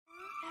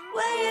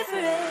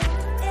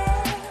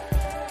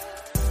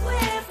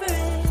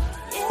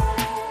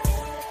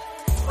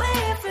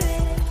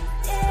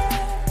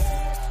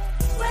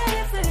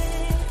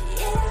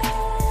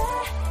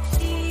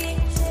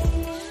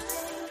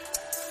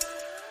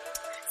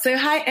So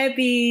hi,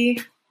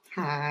 Ebby.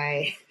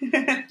 Hi.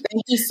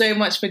 Thank you so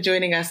much for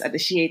joining us at the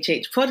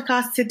SheHH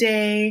podcast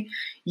today.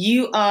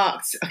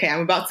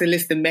 I'm about to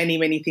list the many,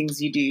 many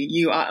things you do.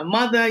 You are a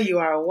mother, you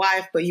are a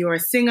wife, but you are a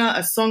singer,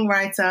 a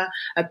songwriter,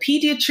 a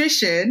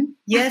pediatrician.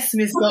 Yes,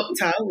 Miss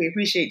Doctor, we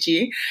appreciate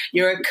you.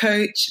 You're a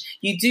coach.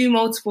 You do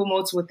multiple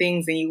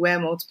things and you wear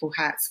multiple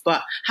hats.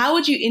 But how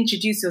would you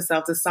introduce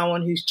yourself to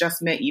someone who's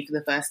just met you for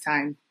the first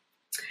time?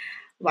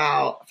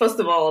 Wow. First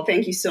of all,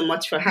 thank you so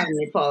much for having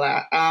me,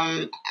 Paula.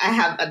 I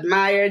have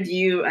admired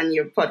you and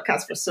your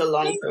podcast for so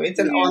long, so it's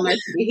an honor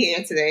to be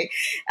here today.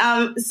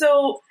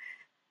 So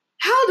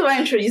how do I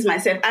introduce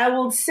myself? I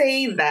will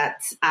say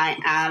that I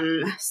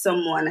am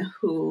someone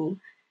who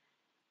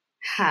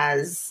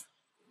has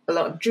a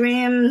lot of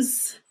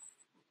dreams,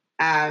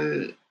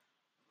 has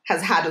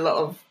had a lot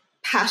of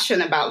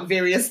passion about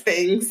various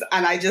things,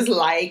 and I just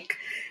like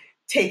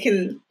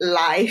taking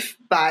life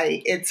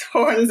by its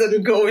horns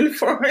and going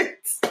for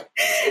it,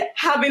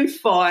 having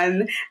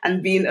fun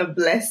and being a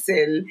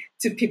blessing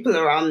to people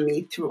around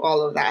me through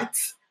all of that.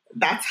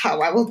 That's how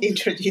I will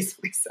introduce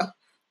myself.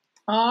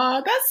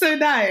 Oh, that's so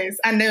nice.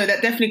 I know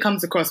that definitely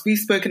comes across. We've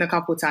spoken a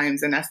couple of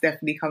times and that's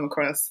definitely come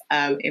across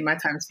in my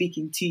time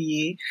speaking to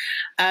you.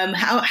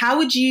 How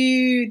would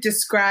you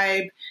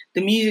describe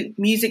the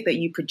music that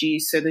you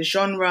produce? So the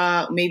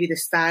genre, maybe the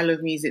style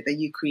of music that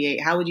you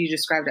create, how would you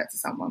describe that to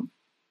someone?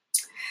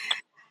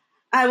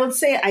 I would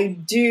say I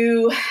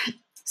do.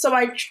 So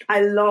I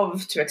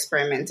love to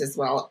experiment as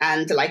well.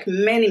 And like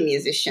many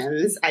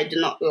musicians, I do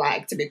not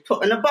like to be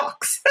put in a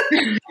box.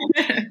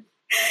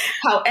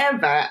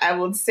 However, I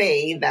would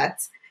say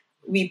that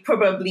we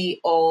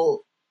probably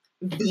all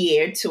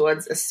veer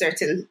towards a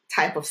certain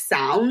type of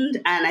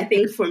sound. And I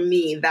think for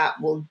me, that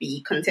will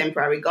be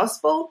contemporary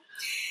gospel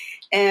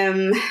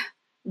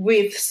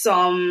with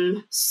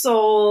some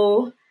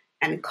soul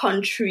and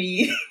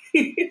country.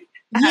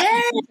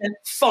 Yeah.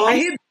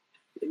 Funk.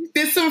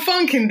 There's some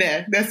funk in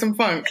there. There's some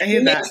funk. I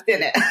hear Mixed that.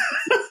 in it.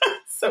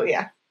 So,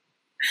 yeah.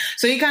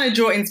 So you kind of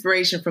draw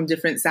inspiration from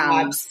different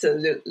sounds.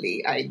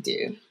 Absolutely, I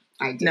do.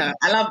 No,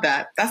 I love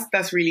that.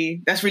 That's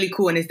really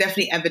cool, and it's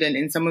definitely evident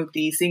in some of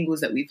the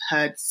singles that we've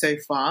heard so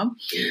far.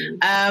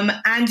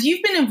 And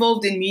you've been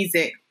involved in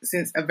music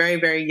since a very,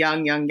 very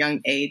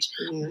young age,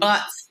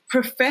 but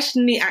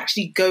professionally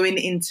actually going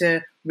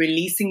into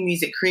releasing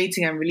music,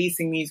 creating and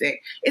releasing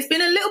music, it's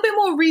been a little bit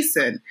more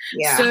recent.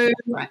 Yeah. So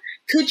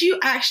could you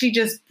actually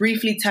just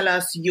briefly tell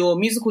us your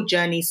musical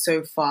journey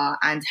so far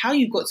and how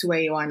you got to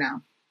where you are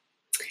now?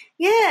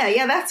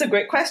 Yeah, that's a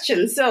great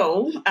question.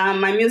 So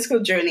my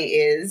musical journey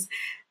is,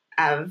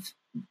 I've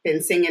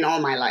been singing all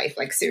my life,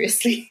 like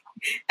seriously.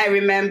 I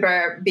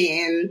remember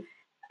being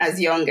as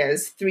young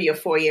as 3 or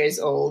 4 years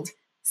old,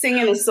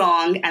 singing a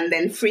song and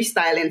then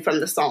freestyling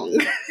from the song.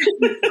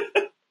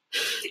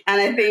 And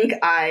I think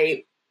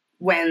I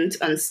went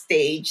on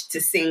stage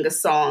to sing a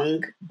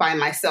song by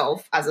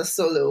myself as a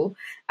solo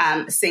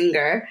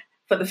singer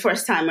for the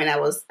first time when I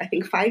was, I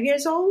think, 5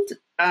 years old.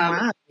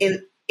 Wow.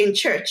 In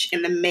church,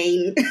 in the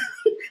main,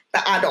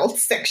 the adult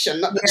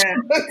section, not the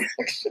children's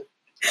section.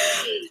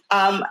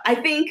 I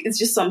think it's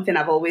just something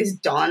I've always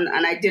done,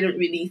 and I didn't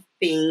really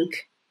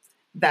think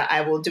that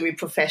I will do it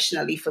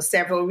professionally for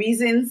several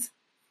reasons.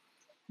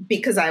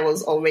 Because I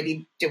was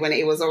already doing it.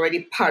 It was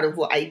already part of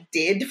what I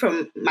did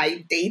from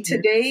my day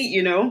to day,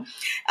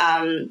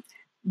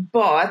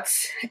 But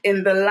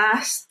in the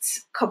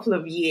last couple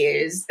of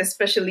years,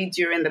 especially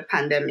during the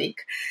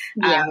pandemic,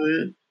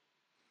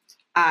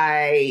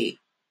 I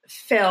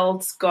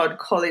felt God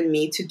calling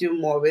me to do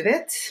more with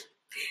it.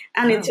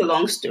 And it's a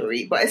long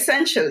story, but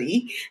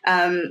essentially,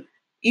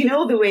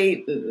 the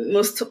way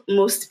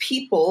most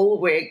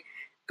people were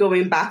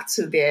going back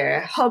to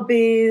their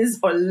hobbies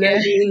or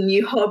learning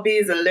new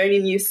hobbies and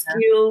learning new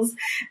skills,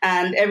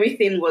 and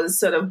everything was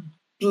sort of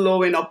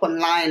blowing up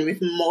online with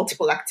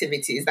multiple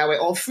activities that were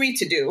all free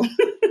to do.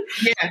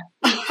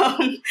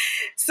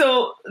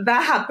 So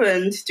that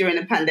happened during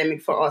the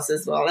pandemic for us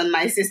as well. And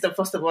my sister,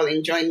 first of all,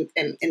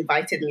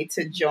 invited me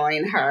to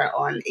join her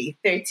on a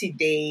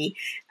 30-day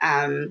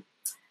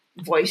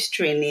voice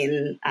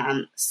training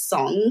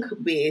song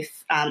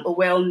with a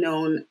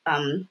well-known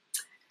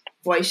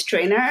voice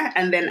trainer.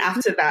 And then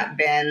after that,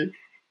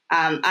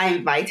 I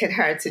invited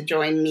her to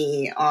join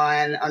me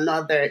on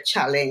another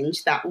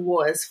challenge that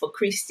was for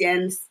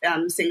Christian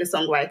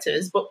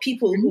singer-songwriters, but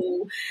people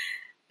who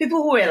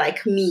were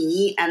like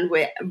me and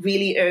were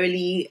really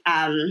early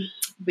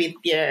with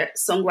their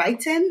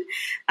songwriting.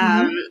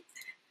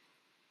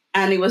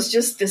 And it was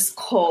just this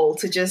call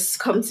to just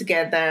come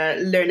together,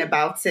 learn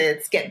about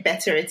it, get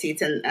better at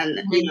it, and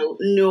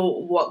know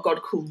what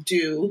God could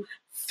do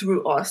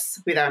through us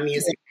with our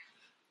music.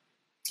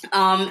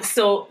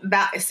 So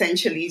that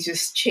essentially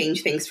just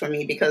changed things for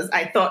me, because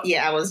I thought,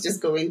 I was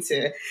just going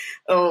to,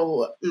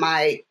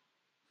 my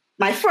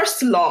my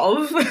first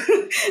love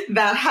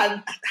that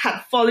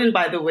had fallen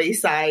by the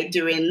wayside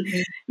during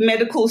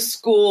medical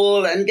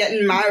school and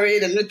getting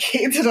married and the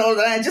kids and all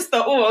that. I just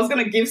thought, I was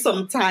going to give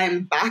some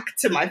time back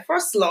to my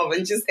first love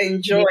and just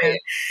enjoy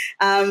it.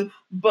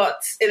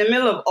 But in the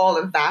middle of all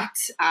of that,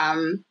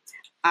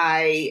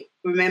 I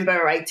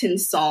remember writing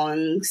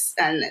songs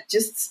and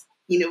just,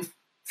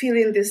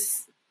 feeling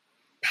this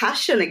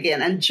passion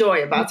again and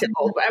joy about it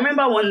all. But I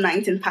remember one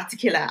night in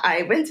particular,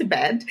 I went to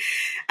bed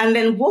and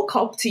then woke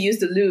up to use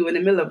the loo in the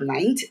middle of the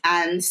night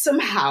and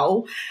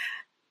somehow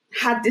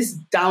had this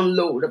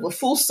download of a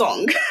full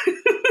song.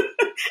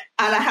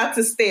 And I had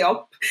to stay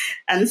up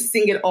and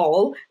sing it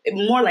all,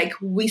 more like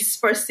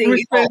whisper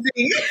singing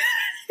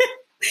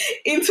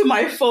into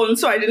my phone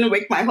so I didn't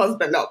wake my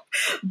husband up.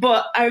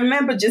 But I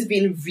remember just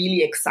being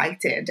really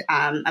excited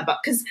about,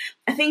 because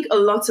I think a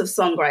lot of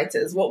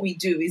songwriters, what we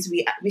do is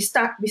we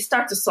start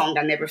a song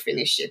and never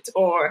finish it,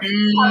 or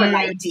have an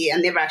idea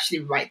and never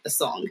actually write the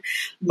song.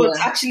 But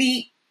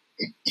actually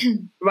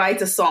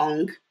write a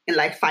song in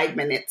like 5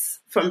 minutes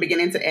from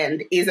beginning to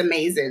end is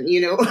amazing,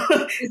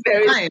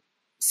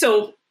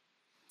 So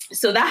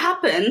that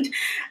happened,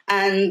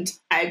 and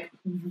I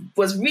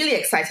was really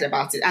excited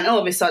about it. And all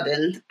of a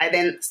sudden, I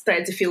then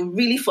started to feel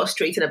really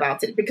frustrated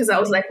about it, because I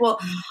was like, well,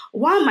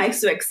 why am I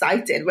so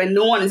excited when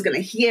no one is going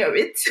to hear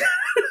it?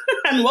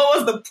 And what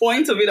was the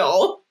point of it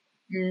all?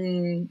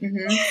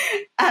 Mm-hmm.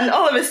 And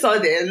all of a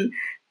sudden,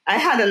 I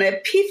had an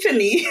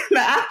epiphany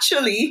that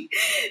actually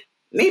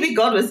maybe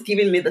God was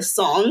giving me the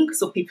song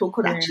so people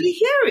could actually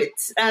hear it.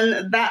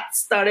 And that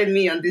started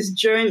me on this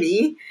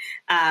journey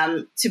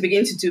to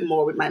begin to do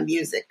more with my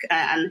music.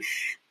 And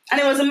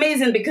it was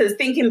amazing, because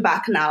thinking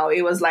back now,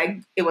 it was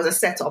a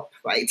setup,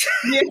 right?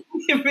 Yeah.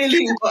 It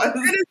really was. I was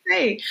going to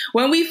say,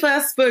 when we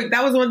first spoke,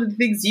 that was one of the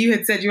things you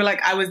had said. You were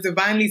like, I was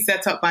divinely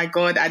set up by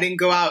God. I didn't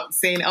go out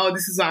saying, oh,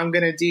 this is what I'm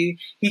going to do.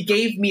 He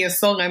gave me a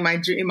song in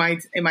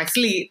my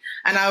sleep.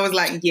 And I was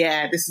like,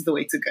 yeah, this is the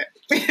way to go.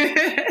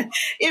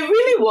 It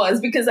really was,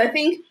 because I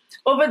think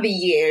over the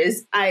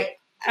years, I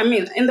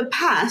mean, in the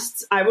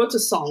past, I wrote a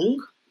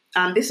song.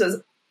 This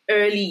was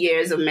early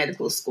years of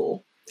medical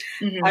school.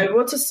 Mm-hmm. I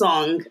wrote a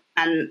song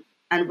and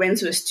went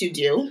to a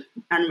studio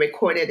and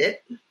recorded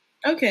it.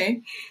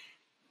 Okay.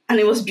 And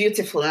it was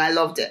beautiful and I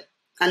loved it.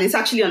 And it's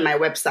actually on my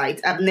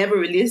website. I've never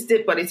released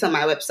it, but it's on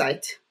my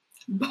website.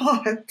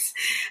 But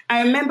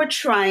I remember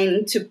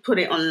trying to put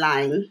it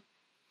online.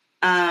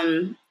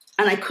 And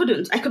I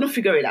couldn't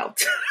figure it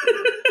out.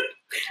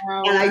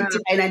 Oh,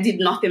 and I did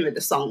nothing with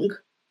the song,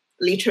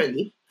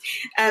 literally.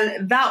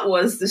 And that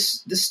was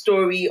the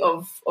story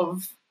of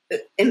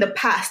in the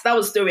past. That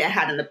was the story I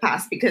had in the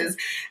past, because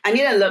I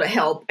needed a lot of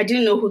help. I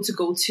didn't know who to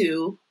go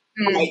to.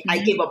 Mm-hmm. I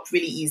gave up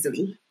really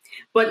easily.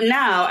 But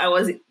now I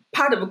was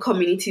part of a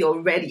community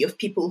already of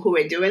people who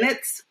were doing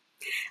it.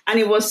 And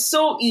it was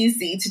so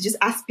easy to just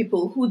ask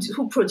people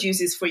who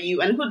produces for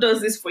you and who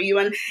does this for you.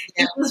 And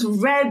it was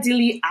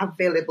readily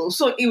available.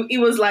 So it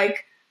was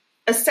like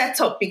a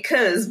setup,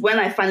 because when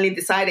I finally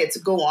decided to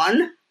go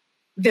on,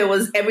 there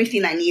was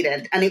everything I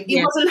needed. And it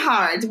wasn't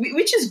hard,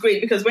 which is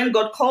great, because when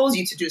God calls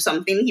you to do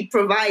something, he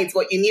provides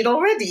what you need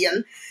already.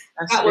 And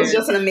that was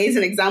just an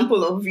amazing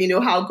example of,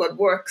 how God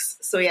works.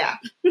 So, yeah.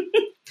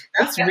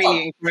 That's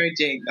really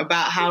encouraging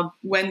about how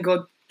when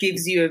God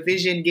gives you a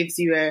vision, gives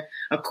you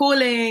a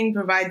calling,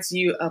 provides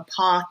you a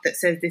path that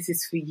says this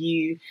is for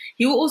you,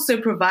 he will also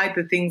provide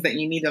the things that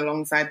you need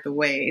alongside the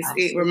way.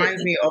 It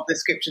reminds me of the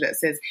scripture that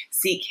says,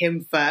 seek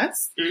him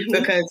first,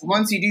 because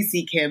once you do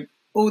seek him,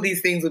 all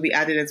these things will be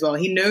added as well.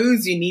 He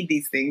knows you need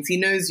these things. He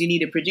knows you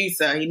need a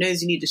producer. He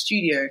knows you need a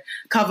studio,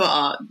 cover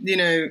art,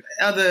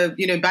 other,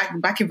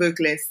 backing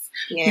vocalists.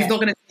 Yeah. He's not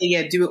going to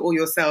say, do it all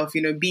yourself,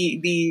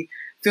 be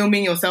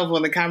filming yourself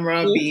on the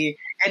camera, be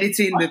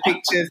editing the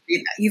pictures.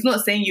 He's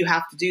not saying you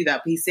have to do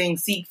that, but he's saying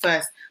seek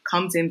first,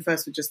 come to him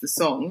first with just the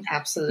song.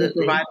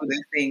 Absolutely. Provide all those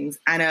things.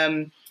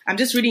 And I'm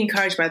just really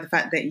encouraged by the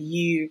fact that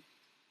you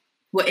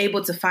were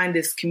able to find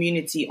this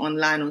community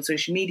online on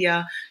social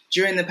media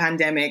during the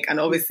pandemic. And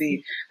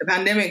obviously the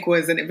pandemic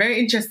was a very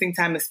interesting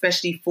time,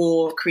 especially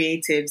for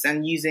creatives,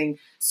 and using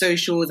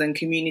socials and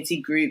community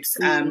groups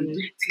to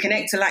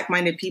connect to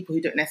like-minded people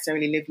who don't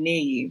necessarily live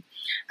near you.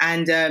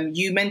 And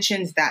you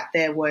mentioned that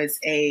there was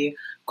a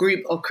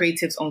group of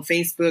creatives on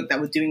Facebook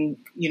that were doing,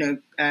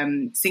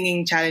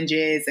 singing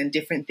challenges and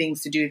different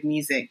things to do with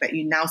music that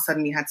you now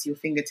suddenly had to your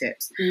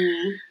fingertips.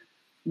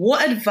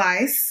 What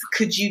advice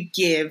could you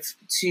give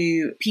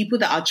to people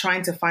that are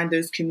trying to find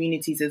those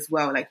communities as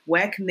well? Like,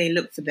 where can they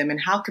look for them,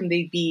 and how can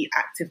they be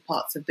active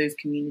parts of those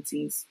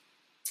communities?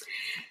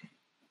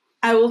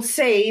 I will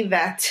say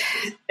that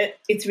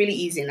it's really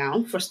easy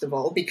now, first of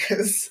all,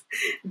 because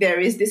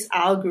there is this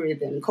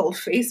algorithm called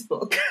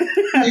Facebook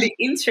and the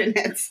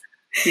internet.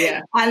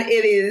 Yeah. And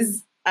it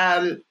is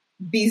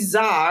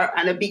bizarre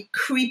and a bit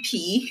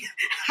creepy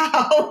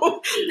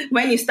how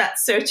when you start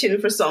searching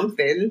for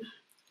something,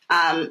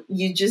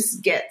 you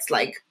just get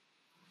like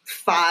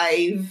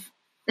 5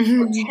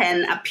 or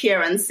 10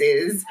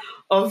 appearances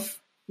of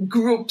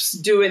groups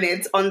doing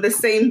it on the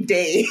same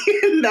day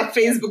that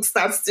Facebook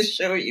starts to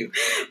show you.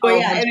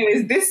 But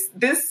anyways,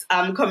 this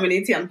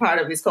community I'm part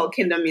of is called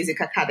Kingdom Music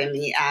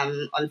Academy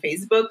on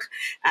Facebook.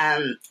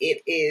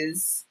 It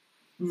is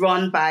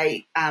run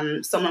by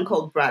someone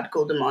called Brad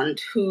Goldemond,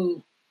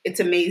 who, it's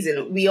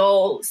amazing. We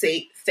all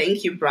say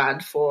thank you,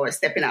 Brad, for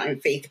stepping out in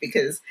faith,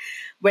 because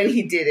when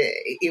he did it,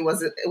 it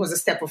was a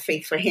step of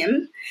faith for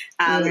him.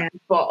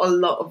 But a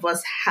lot of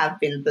us have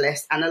been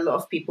blessed, and a lot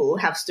of people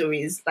have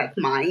stories like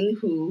mine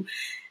who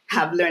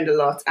have learned a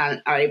lot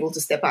and are able to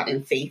step out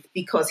in faith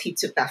because he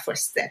took that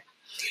first step.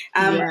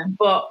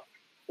 But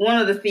one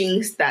of the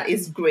things that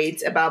is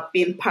great about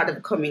being part of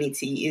a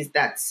community is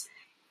that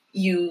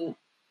you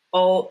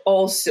all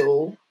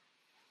also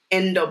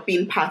end up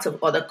being part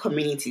of other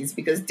communities,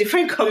 because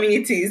different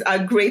communities are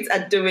great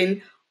at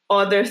doing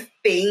other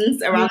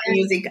things around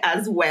music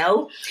as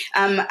well.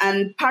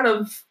 And part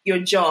of your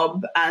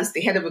job as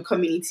the head of a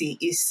community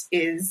is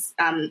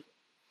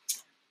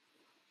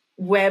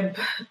web,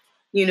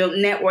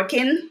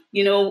 networking,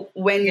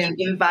 when you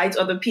invite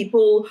other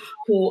people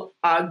who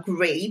are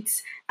great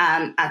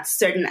at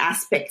certain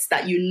aspects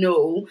that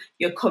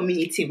your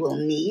community will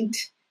need.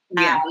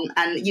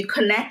 And you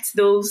connect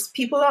those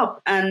people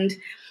up. And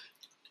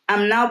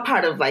I'm now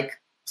part of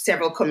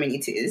several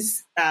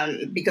communities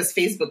because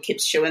Facebook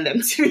keeps showing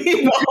them to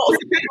me.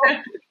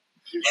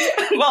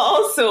 But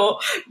also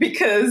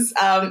because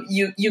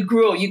you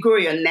grow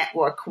your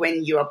network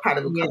when you are part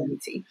of a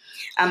community.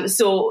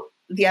 So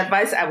the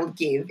advice I would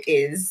give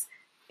is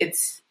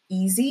it's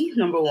easy,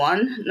 number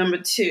one. Number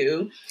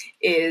two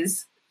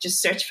is just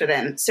search for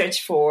them.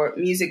 Search for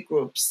music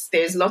groups.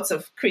 There's lots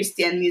of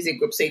Christian music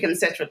groups. So you can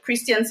search for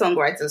Christian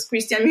songwriters,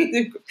 Christian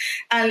music groups.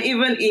 And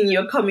even in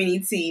your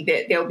community,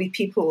 there'll be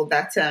people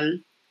that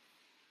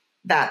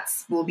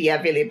will be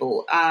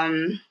available.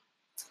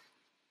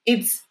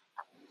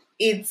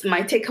 It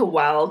might take a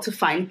while to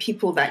find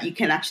people that you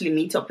can actually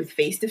meet up with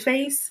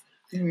face-to-face.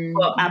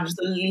 But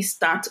absolutely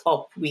start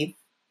up with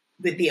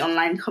the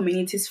online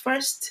communities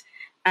first.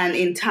 And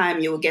in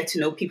time, you'll get to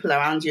know people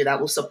around you that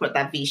will support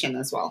that vision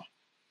as well.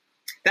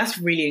 That's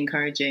really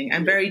encouraging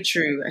and very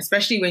true,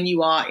 especially when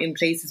you are in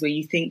places where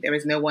you think there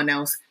is no one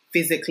else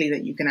physically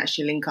that you can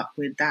actually link up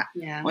with. That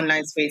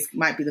online space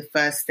might be the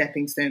first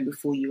stepping stone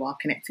before you are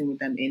connecting with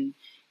them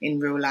in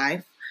real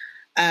life.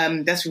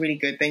 That's really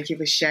good. Thank you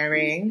for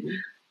sharing. Mm-hmm.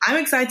 I'm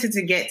excited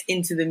to get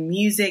into the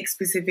music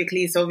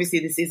specifically. So obviously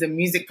this is a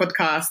music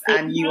podcast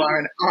and you are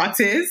an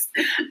artist.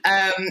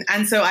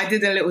 And so I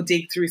did a little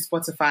dig through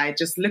Spotify,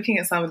 just looking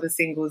at some of the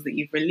singles that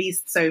you've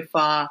released so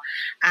far.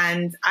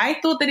 And I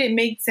thought that it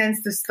made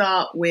sense to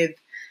start with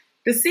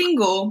the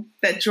single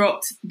that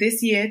dropped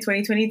this year,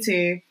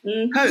 2022,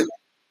 Hope.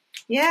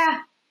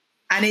 Yeah.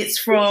 And it's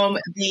from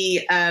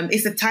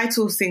it's the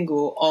title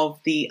single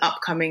of the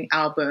upcoming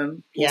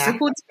album, also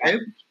called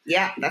Hope.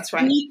 Yeah, that's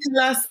right. Can you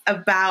tell us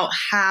about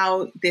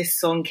how this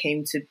song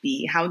came to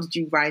be? How did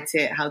you write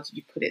it? How did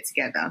you put it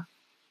together?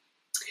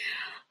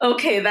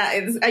 Okay, that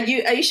is. Are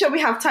you sure we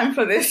have time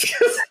for this?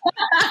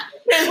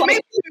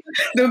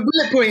 The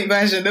bullet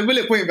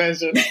point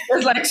version.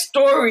 There's like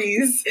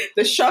stories,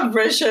 the short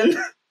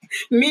version,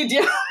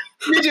 medium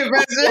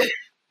version.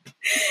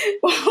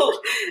 Well,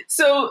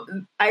 so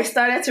I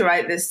started to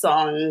write this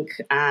song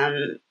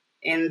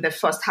in the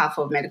first half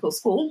of medical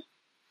school,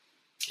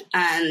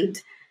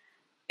 and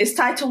it's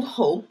titled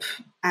Hope,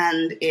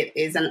 and it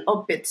is an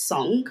upbeat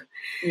song.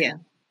 Yeah.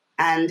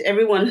 And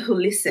everyone who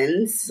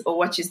listens or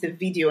watches the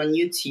video on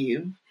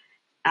YouTube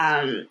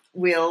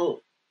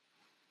will,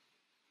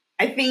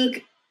 I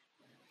think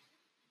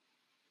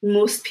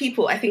most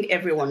people, I think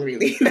everyone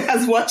really that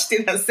has watched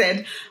it has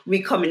said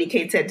we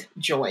communicated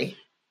joy.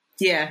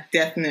 Yeah,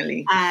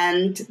 definitely.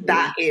 And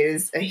that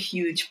is a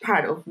huge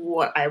part of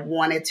what I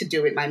wanted to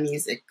do with my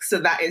music. So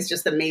that is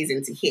just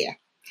amazing to hear.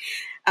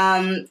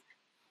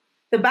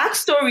 The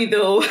backstory,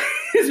 though,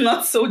 is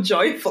not so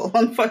joyful,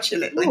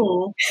 unfortunately.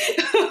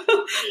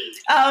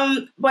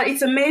 But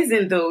it's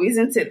amazing, though,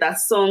 isn't it,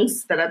 that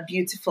songs that are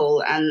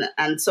beautiful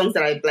and songs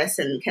that are a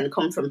blessing can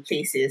come from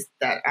places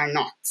that are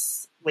not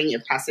when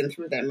you're passing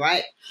through them,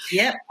 right?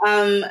 Yep.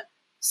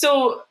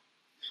 So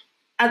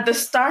at the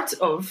start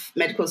of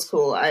medical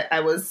school, I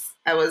was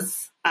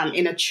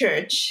in a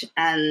church,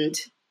 and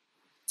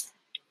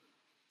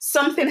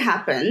something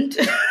happened.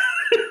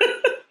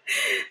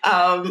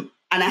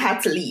 And I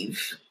had to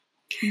leave.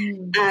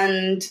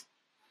 And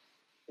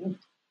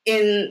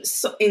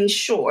in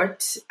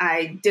short,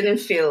 I didn't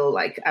feel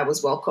like I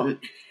was welcome.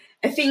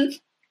 I think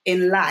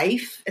in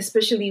life,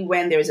 especially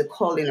when there is a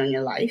calling on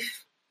your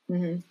life,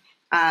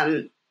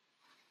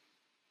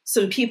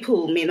 some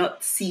people may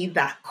not see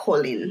that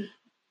calling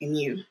in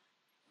you.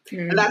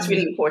 And that's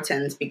really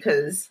important,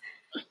 because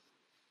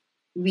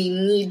we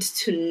need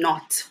to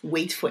not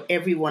wait for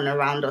everyone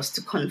around us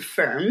to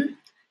confirm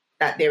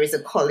that there is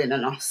a calling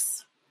on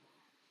us.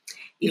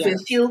 If you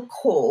feel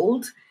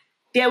called,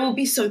 there will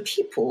be some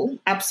people,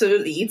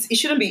 absolutely. It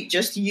shouldn't be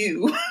just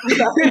you.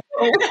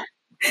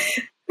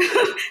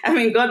 I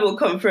mean, God will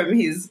confirm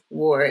his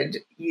word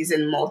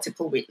using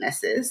multiple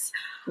witnesses.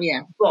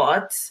 Yeah.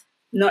 But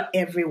not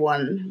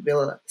everyone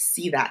will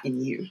see that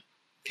in you.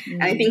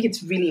 And I think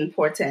it's really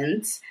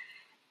important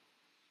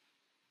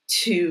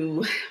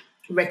to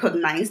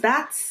recognize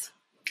that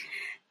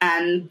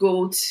and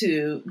go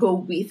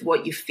with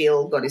what you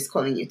feel God is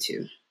calling you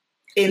to,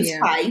 in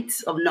spite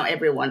of not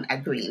everyone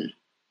agreeing.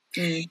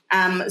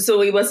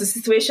 So it was a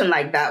situation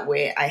like that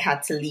where I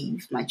had to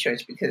leave my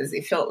church because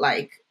it felt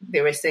like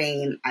they were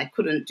saying I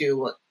couldn't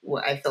do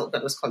what I felt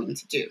God was calling me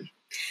to do.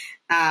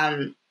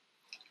 And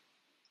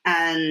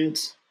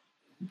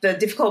the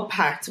difficult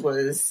part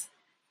was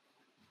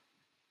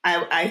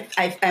I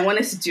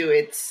wanted to do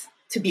it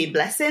to be a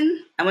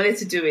blessing. I wanted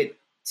to do it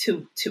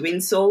to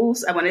win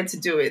souls. I wanted to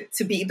do it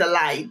to be the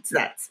light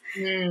that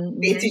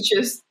they teach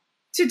us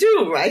to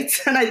do, right?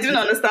 And I didn't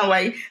understand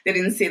why they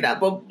didn't say that.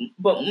 But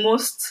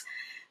most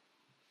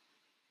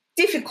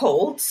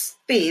difficult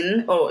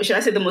thing, or should I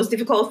say the most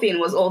difficult thing,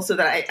 was also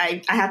that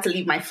I had to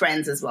leave my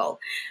friends as well.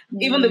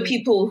 Even the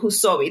people who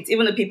saw it,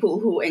 even the people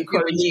who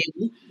encouraged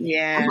me,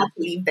 I had to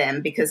leave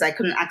them because I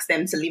couldn't ask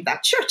them to leave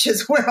that church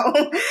as well.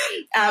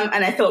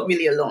 And I felt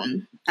really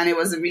alone. And it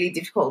was a really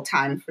difficult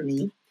time for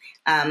me.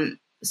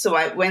 So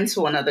I went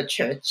to another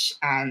church,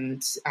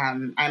 and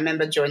I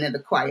remember joining the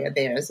choir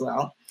there as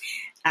well.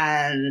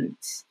 And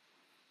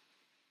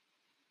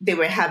they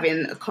were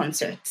having a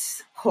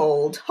concert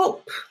called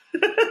Hope.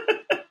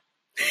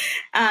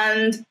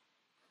 And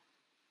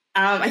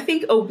I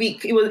think a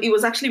week, it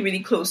was actually really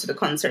close to the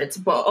concert,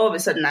 but all of a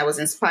sudden I was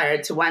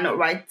inspired to, why not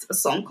write a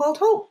song called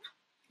Hope?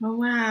 Oh,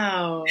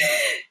 wow.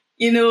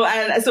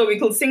 And so we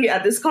could sing it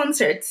at this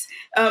concert.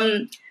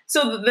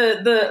 So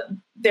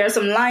there are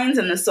some lines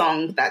in the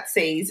song that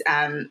says,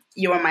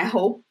 you are my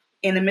hope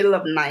in the middle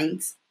of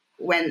night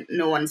when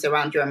no one's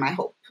around, you are my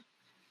hope.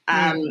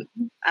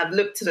 I've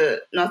looked to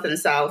the north and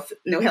south,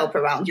 no help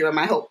around, you are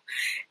my hope.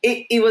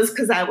 It was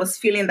because I was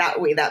feeling that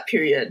way, that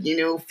period,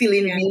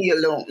 feeling really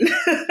alone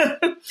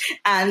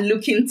and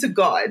looking to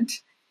God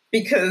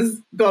because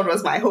God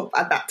was my hope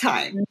at that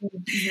time.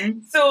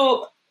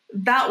 So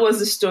that was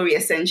the story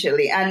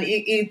essentially. And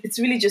it's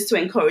really just to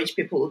encourage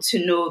people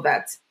to know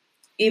that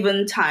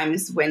even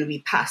times when we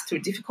pass through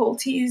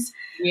difficulties,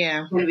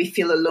 when we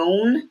feel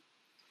alone,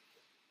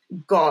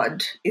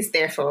 God is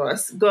there for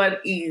us. God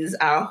is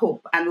our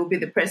hope and will be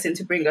the person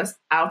to bring us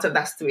out of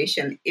that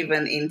situation,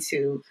 even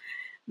into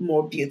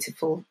more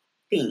beautiful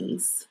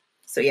things.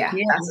 So that's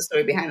the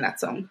story behind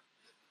that song.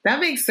 That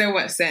makes so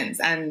much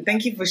sense. And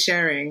thank you for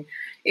sharing.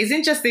 It's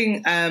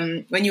interesting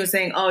when you were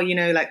saying,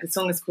 like the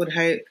song is called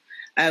Hope,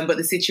 but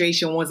the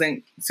situation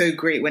wasn't so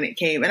great when it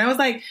came. And I was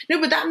like, no,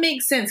 but that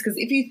makes sense. Because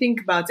if you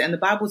think about it, and the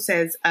Bible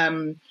says,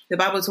 the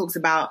Bible talks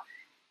about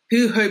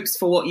who hopes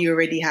for what you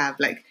already have?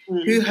 Like,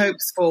 who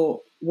hopes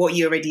for what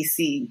you already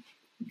see?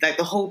 Like,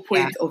 the whole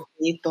point of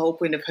faith, the whole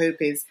point of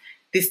hope is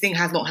this thing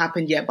has not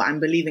happened yet, but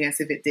I'm believing as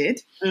if it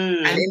did.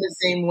 And in the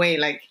same way,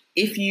 like,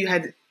 if you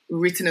had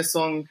written a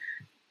song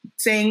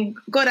saying,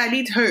 God, I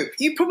need hope,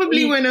 you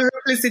probably were in a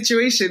hopeless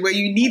situation where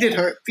you needed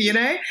hope,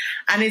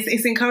 And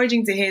it's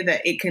encouraging to hear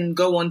that it can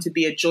go on to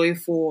be a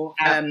joyful,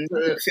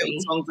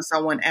 filled song for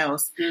someone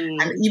else.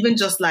 And even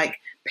just, like,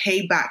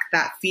 pay back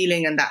that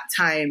feeling and that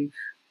time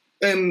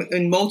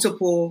in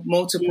multiple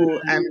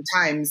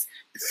times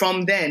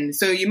from then.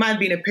 So you might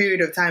be in a period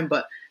of time,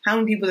 but how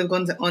many people have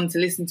gone on to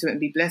listen to it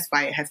and be blessed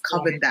by it has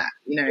covered that,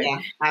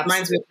 It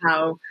reminds me of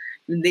how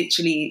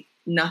literally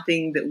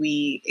nothing that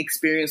we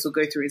experience or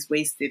go through is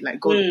wasted. Like,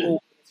 God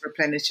always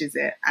replenishes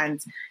it. And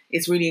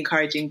it's really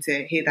encouraging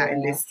to hear that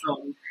in this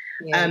song.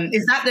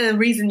 Is that the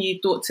reason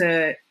you thought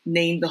to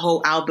name the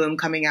whole album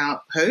coming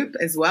out Hope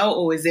as well?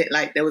 Or is it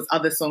like there was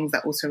other songs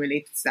that also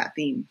related to that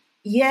theme?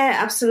 Yeah,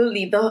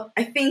 absolutely.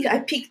 I think I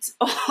picked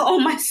all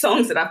my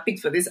songs that I've picked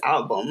for this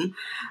album.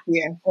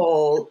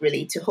 All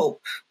relate to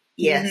hope.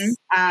 Yes.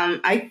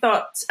 I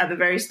thought at the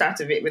very start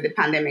of it, with the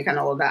pandemic and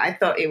all that, I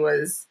thought it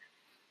was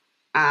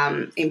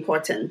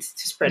important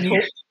to spread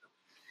hope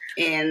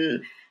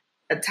in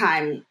a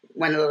time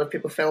when a lot of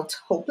people felt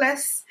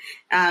hopeless.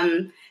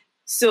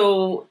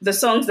 So the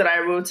songs that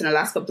I wrote in the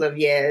last couple of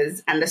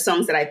years and the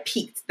songs that I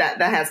picked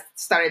that has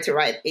started to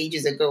write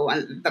ages ago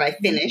and that I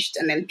finished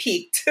and then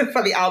picked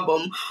for the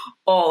album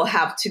all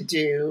have to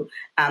do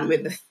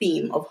with the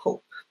theme of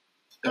hope.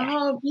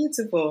 Oh,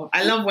 beautiful.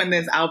 I love when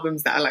there's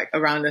albums that are like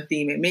around a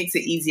theme. It makes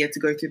it easier to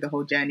go through the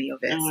whole journey of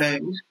it.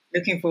 So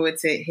looking forward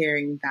to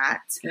hearing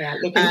that. I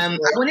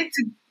wanted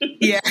to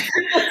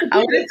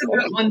go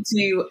on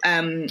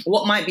to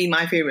what might be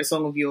my favorite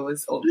song of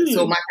yours, or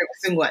so my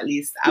favorite single at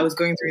least. I was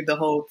going through the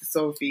whole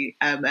Sophie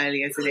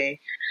earlier today,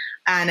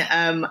 and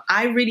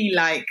I really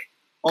like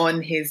On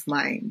His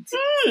Mind.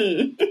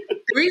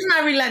 The reason I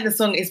really like the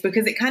song is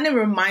because it kind of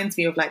reminds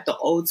me of like the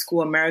old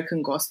school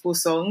American gospel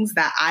songs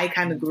that I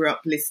kind of grew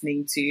up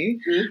listening to.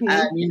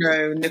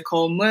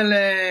 Nicole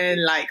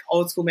Mullen, like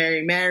old school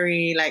Mary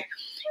Mary, like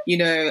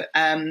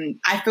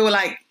I feel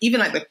like even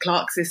like the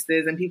Clark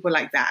sisters and people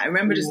like that, I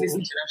remember just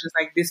listening to it, I was just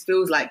like, this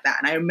feels like that.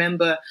 And I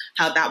remember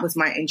how that was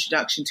my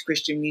introduction to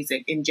Christian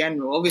music in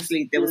general.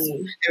 Obviously there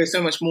was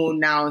so much more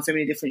now and so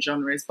many different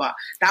genres, but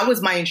that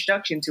was my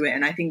introduction to it.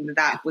 And I think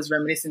that was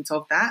reminiscent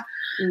of that.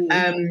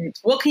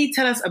 What can you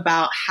tell us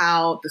about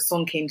how the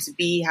song came to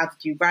be? How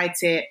did you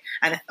write it?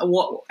 And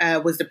what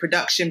was the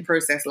production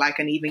process like,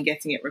 and even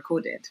getting it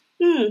recorded?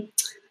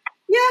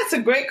 Yeah, it's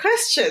a great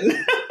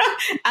question.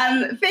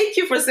 And thank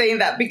you for saying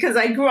that, because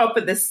I grew up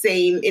with the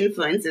same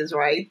influences,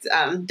 right?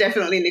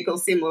 Definitely Nicole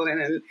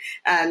Simon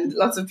and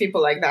lots of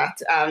people like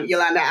that.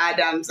 Yolanda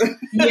Adams.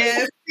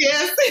 Yes.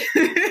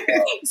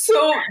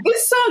 So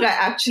this song I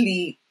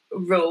actually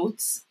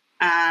wrote,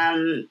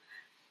 I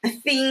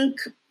think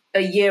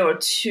a year or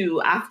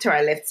two after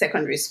I left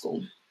secondary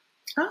school.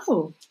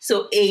 Oh.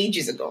 So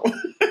ages ago.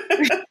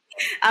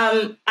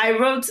 I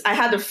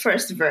had the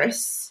first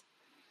verse,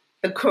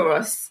 the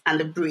chorus, and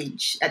the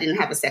bridge. I didn't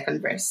have a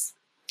second verse.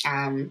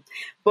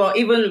 But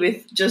even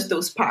with just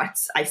those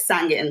parts, I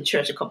sang it in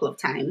church a couple of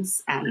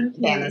times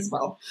then as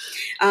well.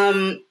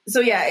 So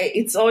yeah,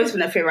 it's always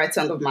been a favorite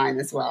song of mine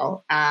as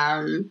well.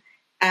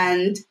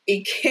 And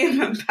it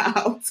came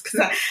about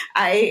because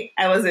I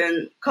was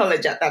in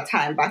college at that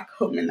time back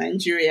home in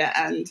Nigeria.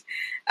 And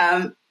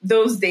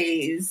those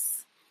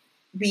days,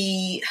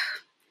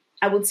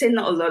 I would say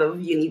not a lot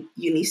of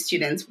uni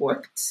students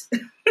worked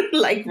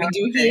like we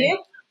do here.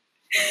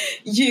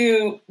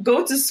 You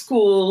go to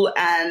school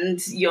and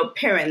your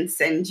parents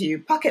send you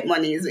pocket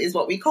money is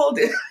what we called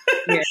it.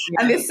 Yeah.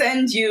 And they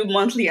send you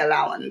monthly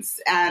allowance.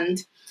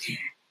 And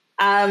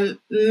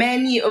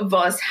many of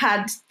us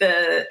had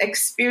the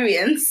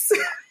experience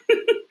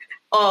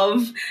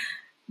of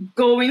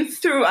going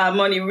through our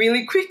money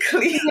really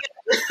quickly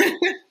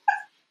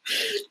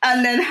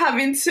and then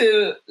having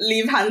to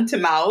live hand to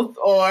mouth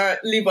or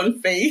live on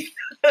faith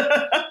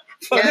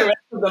for the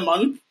rest of the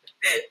month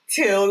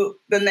till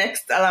the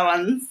next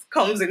allowance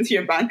comes into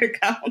your bank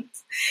account.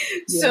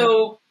 Yeah.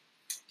 So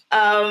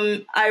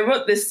I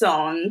wrote this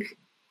song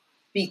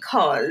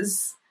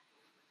because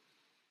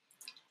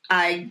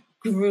I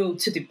grew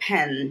to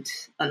depend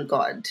on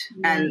God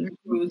and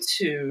grew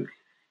to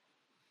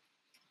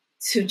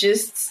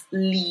just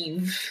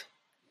leave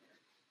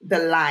the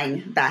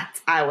line that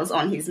I was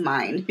on his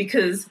mind,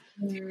 because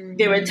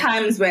there were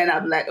times when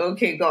I'm like,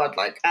 okay, God,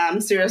 like I'm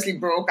seriously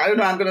broke. I don't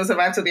know how I'm going to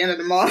survive till the end of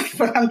the month,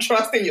 but I'm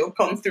trusting you'll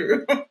come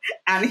through.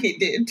 And he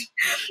did.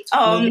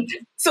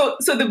 So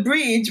the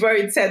bridge where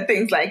it said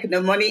things like,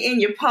 no money in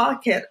your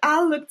pocket,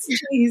 I'll look to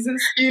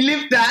Jesus. You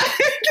lived that.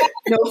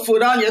 No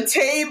food on your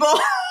table,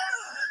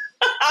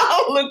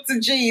 I'll look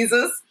to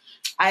Jesus.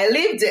 I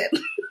lived it.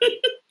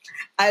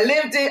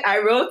 I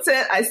wrote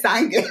it. I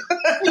sang it.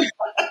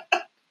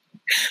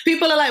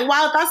 People are like,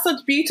 wow, that's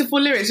such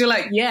beautiful lyrics. You're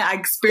like, yeah, I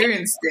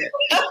experienced it.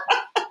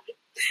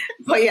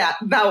 But yeah,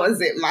 that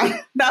was it, man.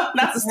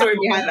 That's the story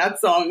behind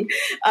that song.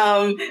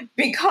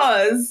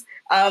 Because,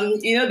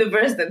 the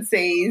verse that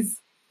says,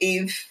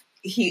 if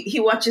he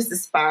watches the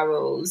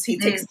sparrows, he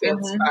takes care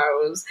of the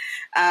sparrows,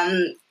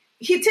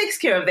 he takes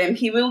care of them,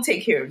 he will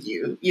take care of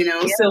you,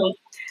 Yeah. So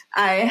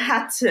I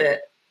had to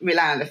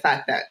rely on the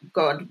fact that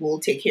God will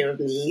take care of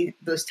me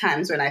those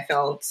times when I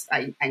felt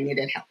I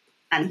needed help.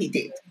 And he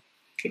did.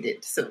 He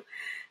did. So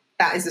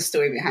that is the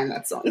story behind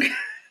that song.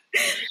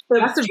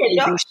 That's a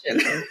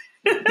production.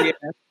 Yeah.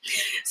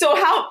 So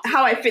how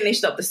I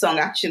finished up the song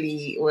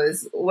actually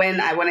was when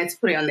I wanted to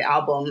put it on the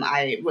album,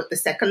 I wrote the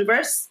second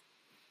verse.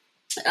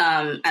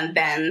 And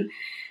then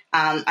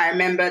I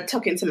remember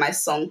talking to my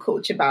song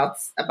coach about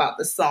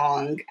the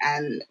song,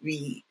 and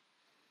we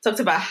talked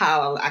about how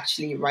I'll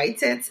actually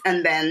write it.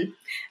 And then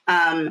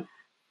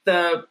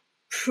the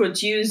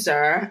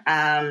producer,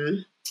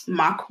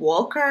 Mark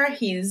Walker,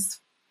 he's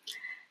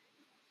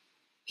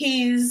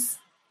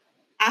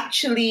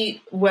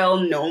actually well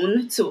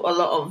known to a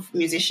lot of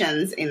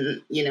musicians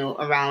in,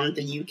 around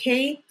the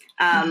UK.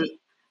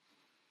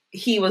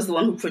 He was the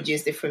one who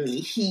produced it for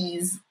me.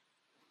 He's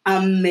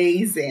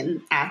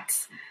amazing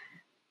at,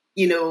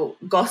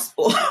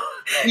 gospel,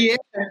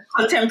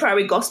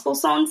 contemporary gospel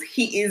songs.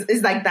 He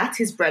is like, that's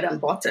his bread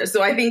and butter.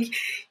 So I think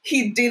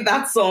he did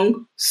that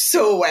song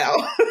so well.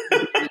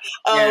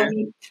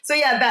 So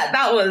yeah,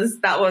 that was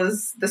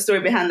the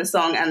story behind the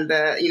song and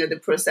the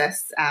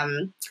process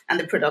and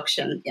the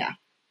production. Yeah.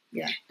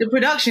 The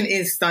production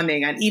is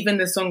stunning, and even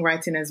the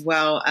songwriting as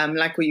well.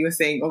 Like what you were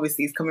saying,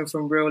 obviously it's coming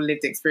from real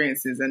lived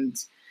experiences, and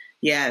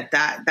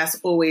that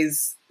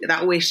always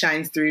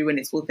shines through when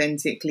it's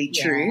authentically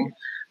true.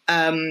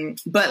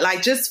 But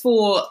like, just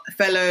for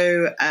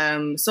fellow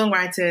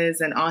songwriters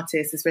and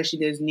artists, especially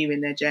those new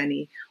in their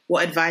journey,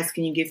 what advice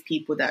can you give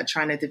people that are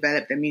trying to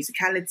develop their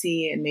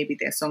musicality and maybe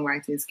their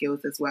songwriting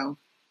skills as well?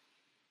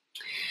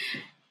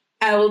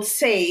 I would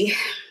say,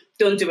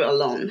 don't do it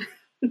alone.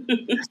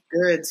 That's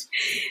good.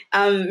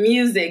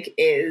 Music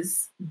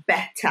is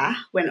better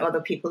when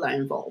other people are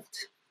involved.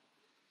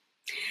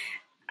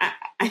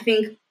 I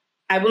think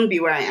I wouldn't be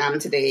where I am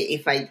today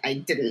if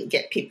I didn't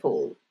get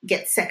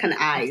second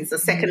eyes, a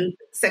second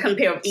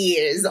pair of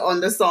ears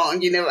on the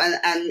song,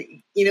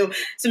 and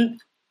so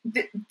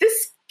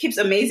this keeps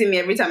amazing me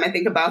every time I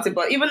think about it.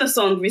 But even the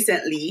song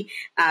recently,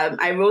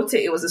 I wrote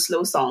it. It was a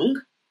slow song,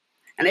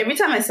 and every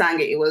time I sang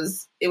it, it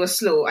was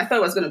slow. I thought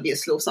it was going to be a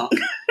slow song.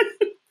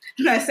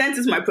 And I sent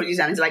it to my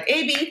producer, and he's like,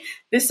 "AB,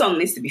 this song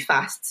needs to be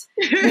fast."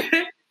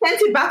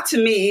 Sent it back to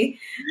me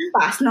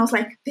fast, and I was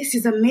like, "This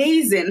is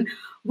amazing.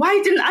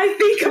 Why didn't I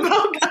think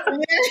about that?"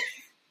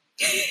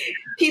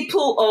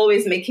 People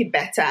always make it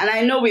better, and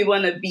I know we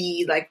want to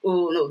be like,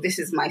 "Oh no, this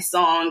is my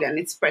song, and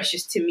it's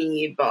precious to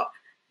me," but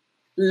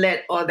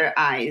let other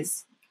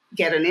eyes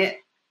get on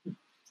it.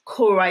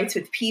 Co-write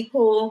with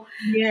people.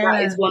 Yeah.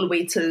 That is one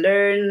way to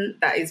learn.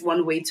 That is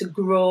one way to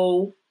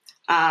grow.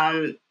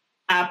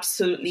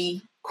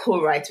 Absolutely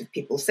co-write with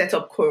people. Set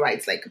up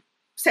co-writes, like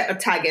set a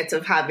target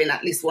of having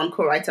at least one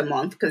co-write a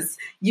month, because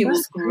you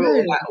will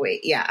grow that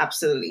way. Yeah,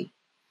 absolutely.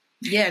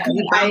 Yeah, because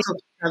you bounce off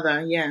each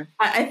other. Yeah.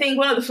 I think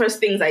one of the first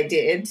things I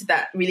did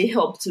that really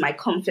helped my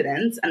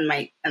confidence and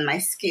my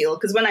skill,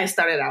 because when I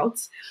started out,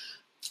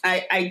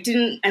 I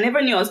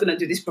never knew I was going to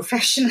do this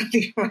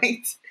professionally,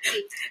 right?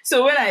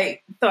 So when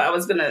I thought I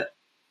was going to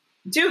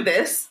do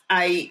this,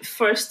 I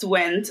first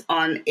went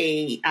on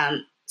a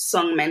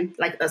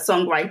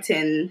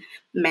songwriting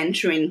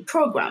mentoring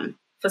program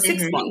for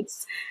 6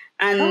 months.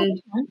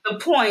 And the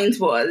point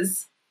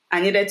was I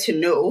needed to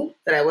know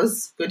that I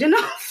was good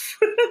enough.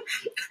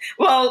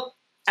 Well,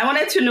 I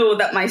wanted to know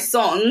that my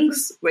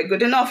songs were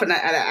good enough, and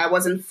I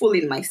wasn't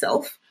fooling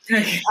myself.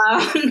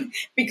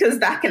 Because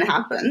that can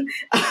happen.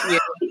 Yeah.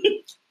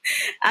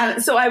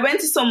 And so I went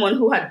to someone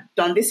who had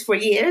done this for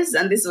years,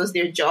 and this was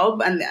their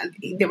job, and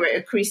they were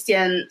a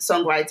Christian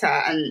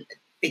songwriter, and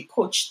they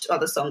coached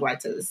other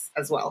songwriters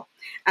as well.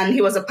 And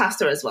he was a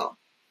pastor as well.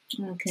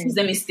 Okay. His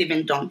name is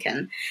Stephen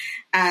Duncan.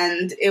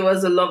 And it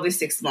was a lovely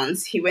 6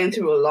 months. He went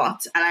through a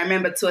lot. And I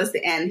remember towards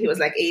the end, he was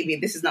like, "AB,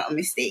 this is not a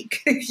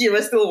mistake. You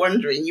were still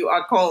wondering. You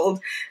are called.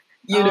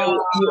 You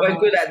are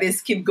good at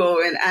this. Keep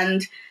going."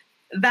 And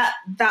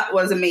that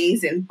was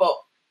amazing.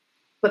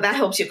 But that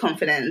helps your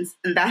confidence,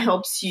 and that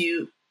helps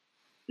you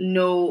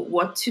know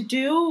what to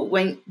do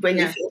when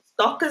you feel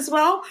stuck as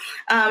well.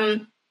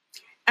 And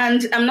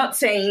I'm not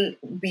saying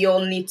we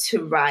all need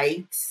to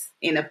write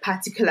in a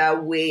particular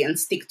way and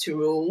stick to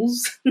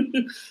rules,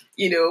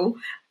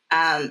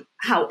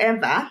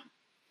 However,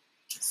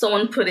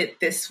 someone put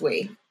it this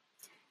way: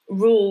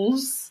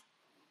 rules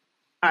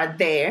are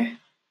there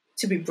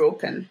to be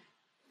broken,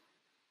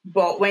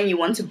 but when you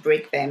want to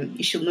break them,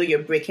 you should know you're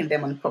breaking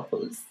them on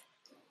purpose.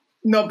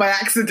 Not by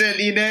accident,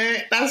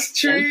 That's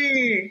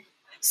true.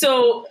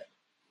 So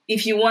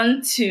if you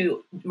want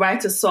to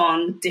write a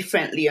song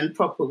differently on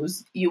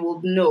purpose, you will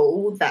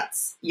know that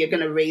you're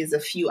going to raise a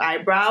few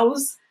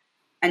eyebrows,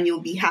 and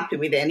you'll be happy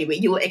with it anyway.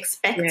 You'll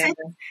expect it,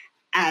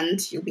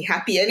 and you'll be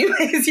happy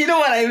anyways. You know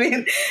what I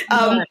mean?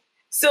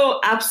 So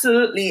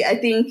absolutely, I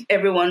think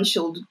everyone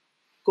should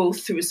go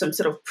through some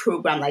sort of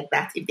program like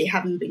that if they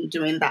haven't been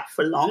doing that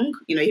for long.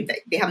 If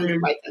they haven't been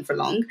writing for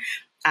long.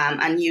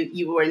 And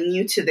you were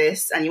new to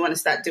this and you want to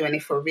start doing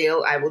it for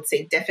real, I would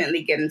say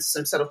definitely get into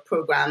some sort of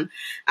program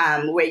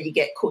where you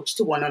get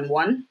coached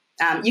one-on-one.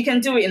 You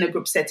can do it in a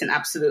group setting,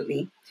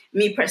 absolutely.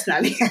 Me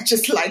personally, I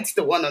just liked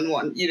the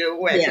one-on-one,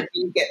 where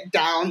you get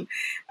down.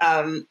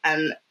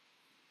 And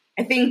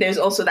I think there's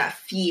also that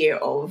fear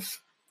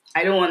of,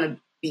 I don't want to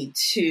be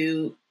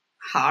too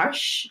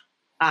harsh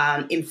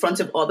in front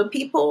of other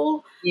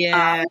people.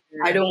 I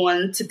don't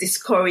want to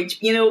discourage,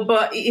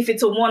 but if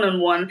it's a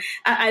one-on-one,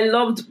 I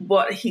loved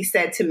what he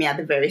said to me at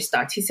the very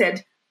start. He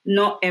said,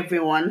 "Not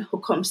everyone who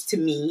comes to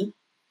me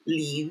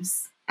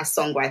leaves as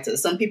songwriters.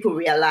 Some people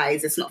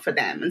realize it's not for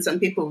them, and some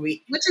people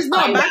which is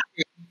not a bad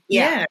thing.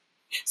 Yeah.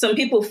 Some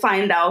people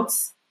find out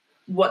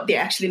what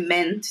they're actually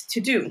meant to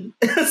do."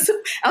 So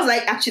I was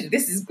like, actually,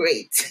 this is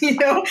great.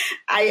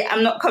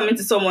 I'm not coming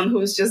to someone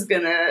who's just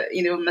gonna,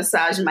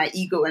 massage my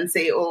ego and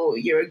say, "Oh,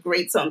 you're a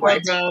great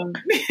songwriter."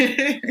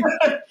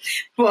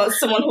 But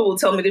someone who will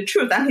tell me the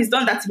truth. And he's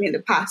done that to me in the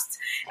past.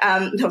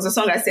 There was a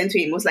song I sent to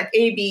him. It was like,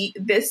 "AB,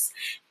 this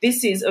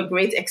is a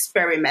great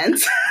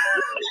experiment.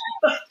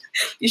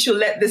 You should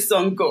let this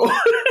song go."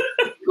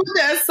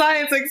 A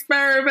science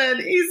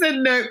experiment. He said,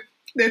 no,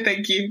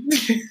 thank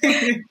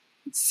you.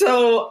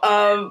 So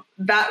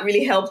that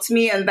really helped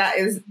me, and that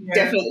is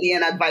definitely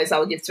an advice I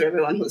would give to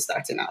everyone who's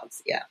starting out.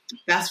 Yeah,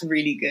 that's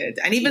really good.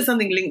 And even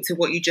something linked to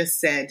what you just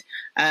said,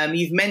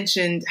 you've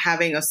mentioned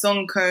having a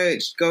song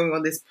coach, going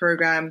on this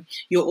program.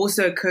 You're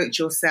also a coach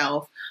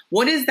yourself.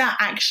 What does that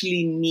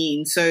actually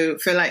mean? So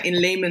for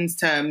in layman's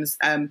terms,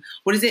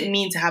 what does it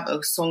mean to have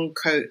a song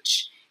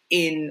coach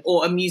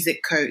or a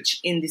music coach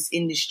in this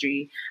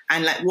industry?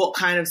 And what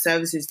kind of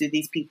services do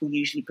these people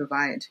usually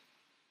provide?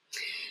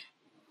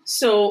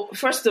 So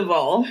first of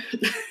all,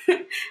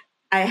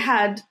 I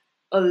had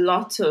a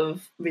lot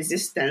of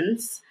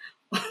resistance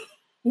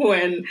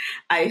when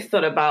I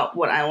thought about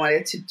what I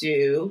wanted to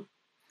do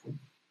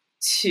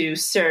to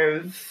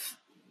serve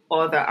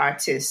other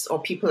artists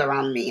or people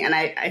around me. And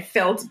I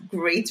felt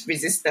great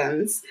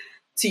resistance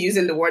to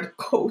using the word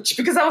coach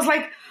because I was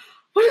like,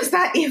 what does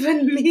that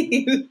even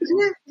mean?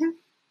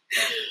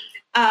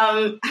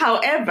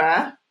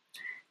 However,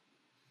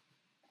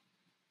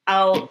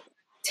 I'll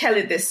tell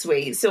it this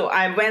way. So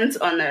I went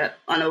on a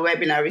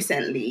webinar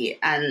recently,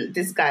 and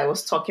this guy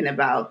was talking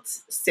about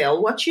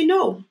sell what you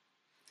know.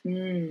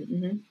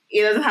 Mm-hmm.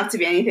 It doesn't have to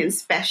be anything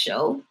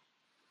special.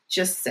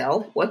 Just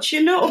sell what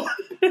you know.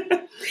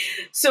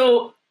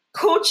 So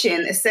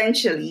coaching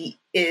essentially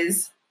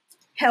is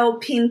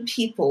helping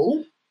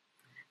people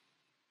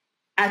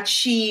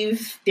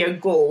achieve their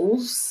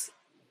goals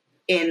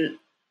in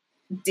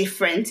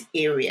different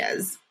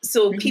areas.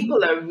 So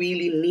people are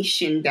really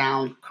niching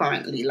down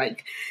currently.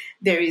 Like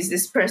there is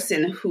this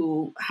person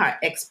who her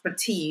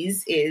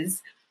expertise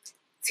is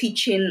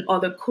teaching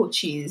other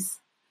coaches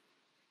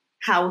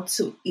how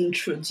to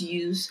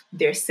introduce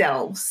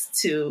themselves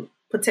to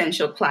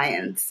potential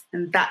clients.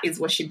 And that is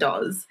what she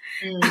does.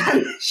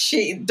 And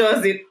she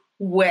does it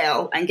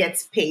well and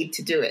gets paid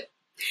to do it.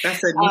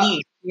 That's a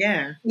need.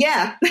 Yeah.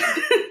 Yeah.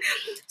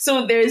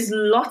 So there's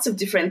lots of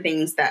different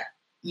things that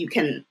you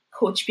can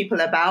coach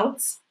people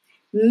about.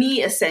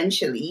 Me,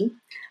 essentially,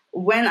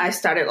 when I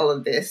started all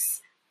of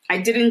this, I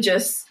didn't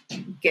just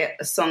get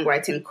a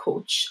songwriting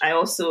coach. I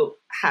also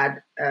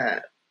had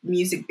a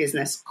music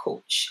business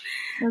coach.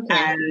 Okay.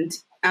 And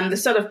I'm the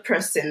sort of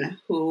person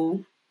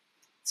who,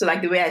 so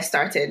like the way I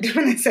started,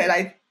 when I said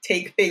I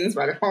take things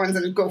by the horns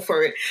and go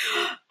for it.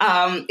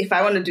 If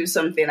I want to do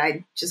something,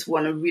 I just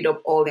want to read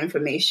up all the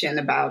information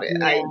about it.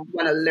 Yeah. I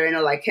want to learn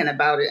all I can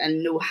about it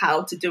and know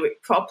how to do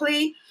it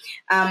properly.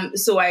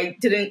 So I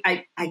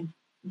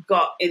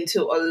got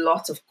into a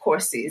lot of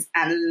courses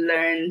and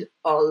learned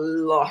a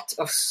lot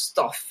of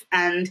stuff.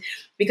 And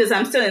because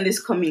I'm still in these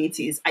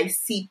communities, I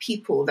see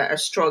people that are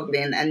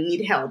struggling and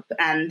need help,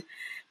 and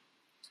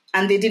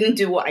they didn't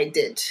do what I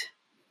did.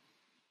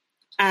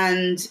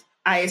 And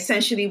I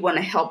essentially want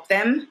to help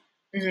them.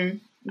 Mm-hmm.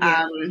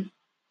 Yeah.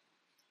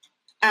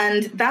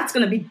 And that's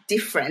going to be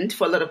different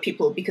for a lot of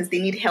people because they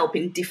need help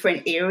in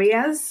different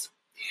areas.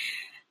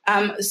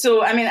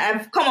 So, I mean,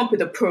 I've come up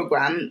with a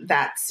program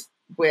that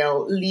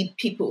will lead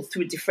people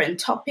through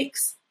different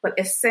topics, but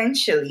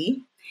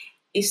essentially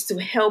is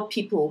to help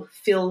people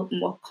feel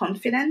more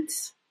confident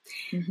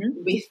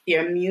with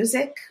their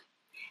music,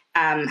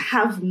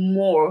 have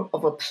more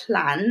of a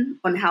plan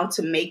on how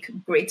to make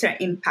greater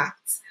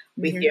impacts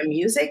with their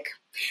music,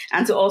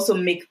 and to also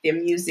make their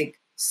music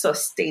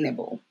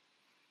sustainable.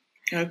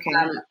 Okay.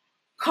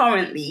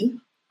 Currently,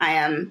 I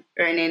am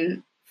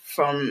earning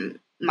from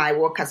my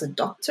work as a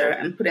doctor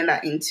and putting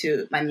that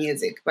into my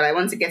music, but I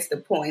want to get to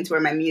the point where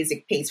my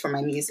music pays for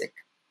my music.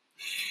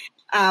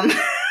 So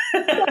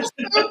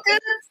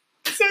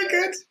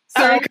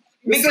good.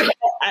 Because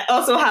I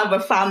also have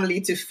a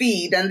family to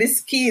feed, and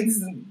these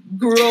kids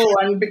grow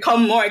and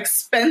become more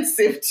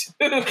expensive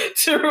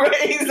to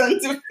raise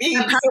and to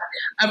feed.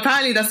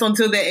 Apparently that's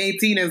until they're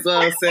 18 as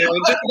well. So no,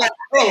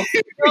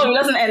 it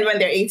doesn't end when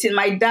they're 18.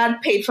 My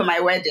dad paid for my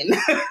wedding.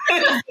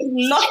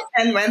 Not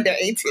end when they're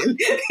 18.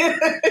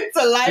 It's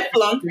a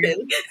lifelong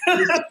thing.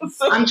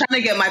 So, I'm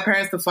trying to get my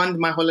parents to fund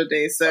my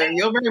holidays. So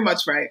you're very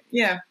much right.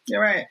 Yeah, you're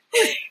right.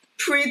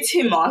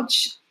 Pretty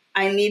much.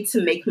 I need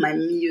to make my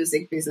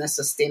music business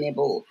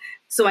sustainable.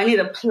 So I need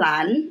a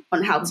plan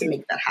on how to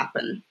make that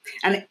happen.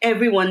 And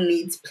everyone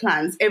needs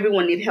plans.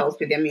 Everyone needs help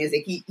with their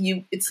music.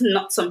 It's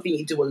not something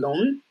you do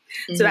alone.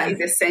 Mm-hmm. So that is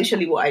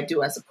essentially what I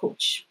do as a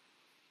coach.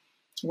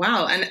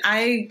 Wow. And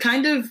I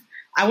don't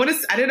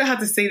know how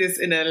to say this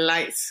in a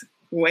light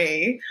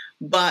way,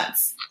 but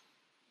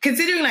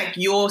considering like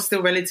you're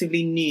still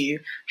relatively new,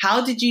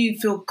 how did you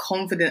feel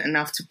confident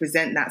enough to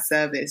present that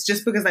service?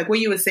 Just because like what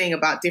you were saying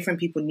about different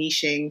people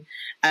niching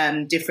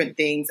different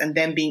things and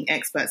then being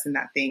experts in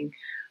that thing,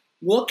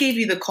 what gave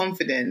you the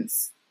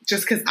confidence?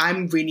 Just because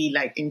I'm really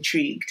like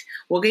intrigued,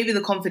 what gave you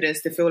the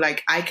confidence to feel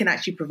like I can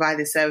actually provide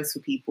this service for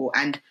people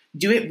and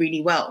do it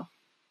really well?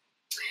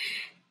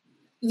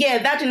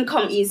 Yeah, that didn't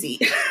come easy.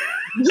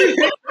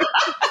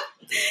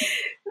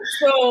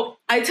 So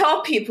I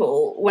tell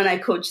people when I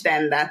coach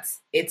them that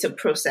it's a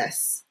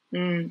process.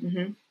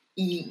 Mm-hmm.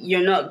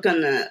 You're not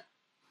going to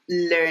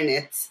learn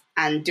it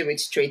and do it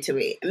straight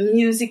away.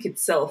 Music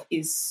itself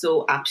is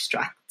so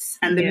abstract,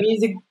 and the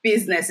music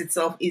business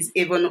itself is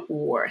even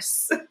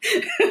worse.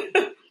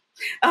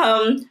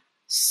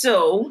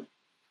 So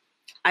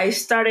I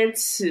started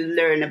to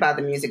learn about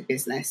the music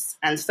business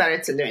and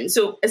started to learn.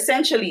 So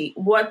essentially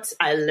what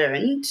I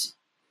learned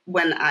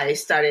when I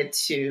started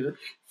to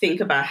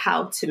think about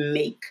how to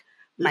make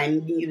my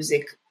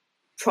music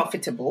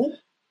profitable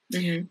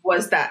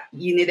was that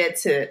you needed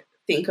to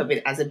think of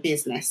it as a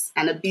business,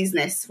 and a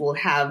business will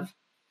have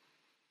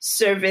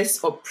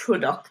service or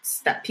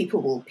products that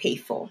people will pay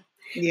for.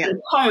 Yeah.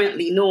 And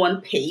currently, no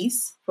one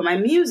pays for my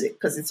music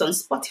because it's on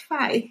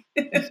Spotify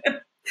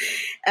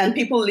and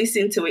people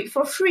listen to it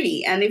for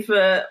free. And if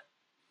a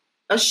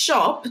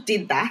shop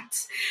did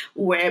that,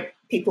 where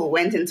people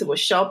went into a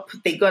shop,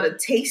 they got a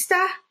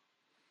taster,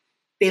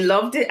 they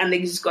loved it, and they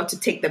just got to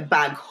take the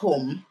bag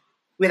home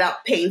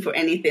without paying for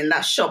anything,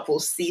 that shop will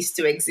cease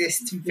to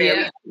exist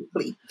very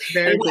quickly.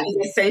 Very and quickly.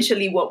 that's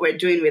essentially what we're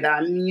doing with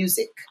our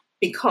music,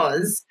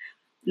 because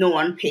no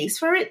one pays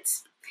for it.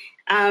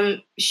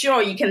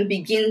 Sure, you can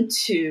begin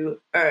to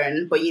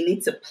earn, but you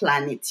need to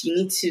plan it. You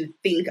need to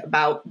think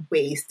about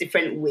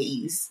different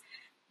ways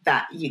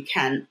that you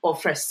can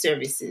offer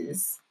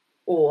services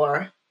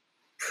or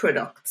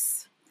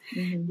products,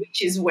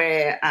 which is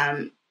where,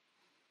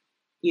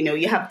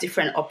 you have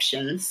different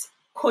options.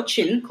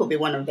 Coaching could be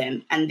one of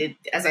them. And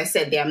as I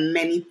said, there are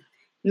many,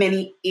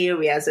 many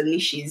areas and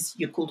niches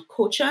you could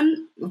coach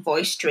on: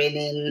 voice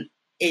training,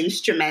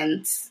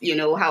 instruments,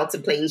 how to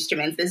play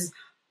instruments. There's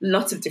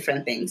lots of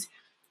different things.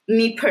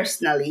 Me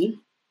personally,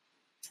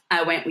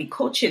 I went with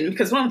coaching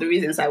because one of the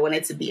reasons I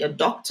wanted to be a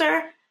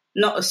doctor,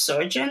 not a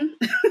surgeon,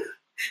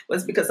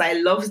 was because I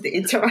loved the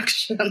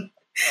interaction.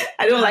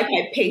 I don't like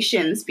my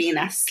patients being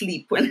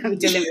asleep when I'm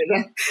dealing with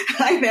them.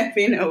 I like them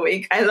being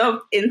awake. I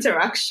love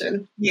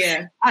interaction.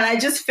 Yeah. And I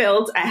just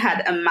felt I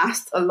had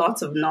amassed a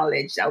lot of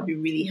knowledge that would be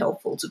really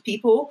helpful to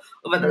people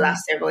over the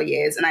last several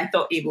years. And I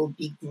thought it would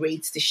be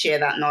great to share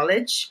that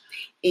knowledge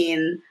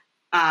in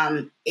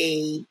a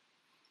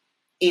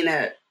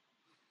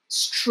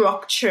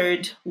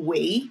structured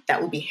way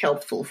that would be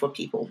helpful for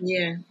people.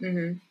 Yeah.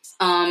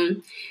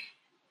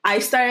 I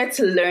started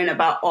to learn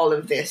about all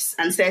of this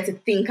and started to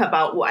think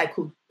about what I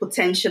could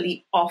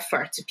potentially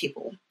offer to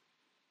people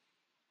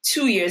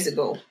 2 years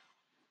ago.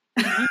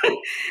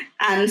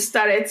 And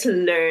started to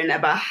learn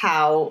about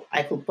how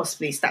I could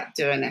possibly start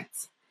doing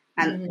it.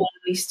 And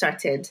only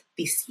started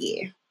this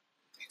year.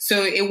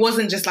 So it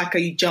wasn't just like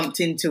you jumped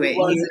into it.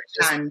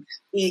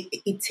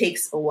 It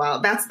takes a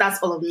while.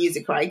 That's all of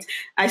music, right?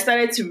 I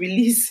started to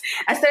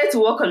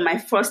work on my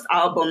first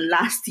album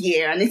last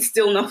year, and it's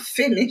still not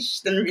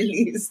finished and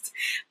released.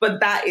 But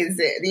that is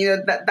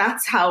it.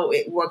 That's how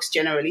it works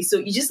generally. So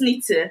you just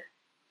need to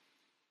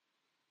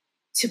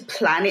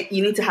plan it.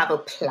 You need to have a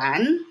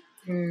plan,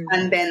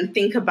 and then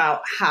think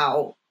about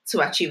how to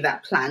achieve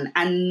that plan,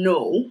 and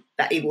know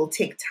that it will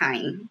take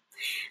time.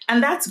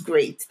 And that's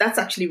great. That's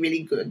actually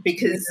really good,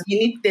 because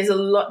there's a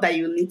lot that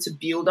you need to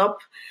build up.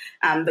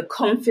 The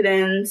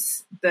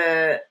confidence,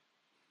 the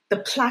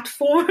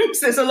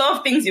platforms. There's a lot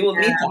of things you will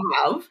need to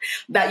have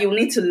that you'll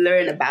need to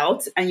learn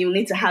about, and you'll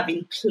need to have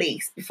in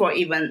place before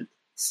even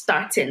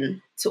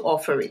starting to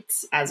offer it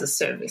as a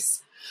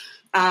service.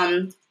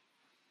 And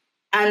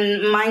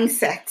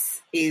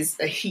mindset is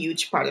a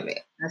huge part of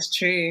it. That's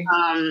true.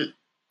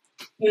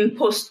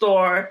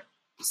 Impostor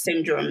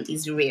syndrome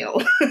is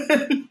real.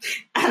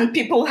 And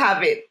people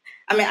have it.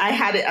 I mean, I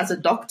had it as a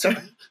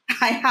doctor.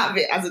 I have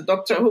it as a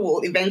doctor who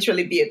will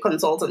eventually be a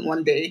consultant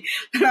one day.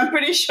 And I'm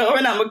pretty sure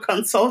when I'm a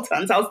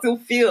consultant, I'll still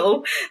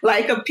feel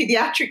like a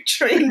pediatric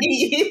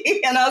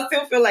trainee. And I'll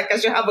still feel like I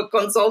should have a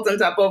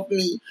consultant above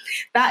me.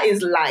 That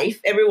is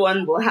life.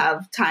 Everyone will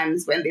have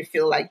times when they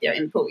feel like they're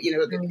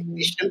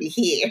they shouldn't be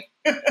here.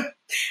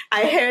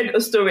 I heard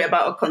a story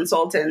about a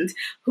consultant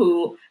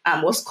who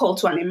was called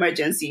to an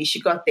emergency. She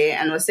got there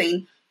and was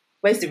saying,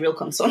 "Where's the real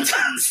consultant?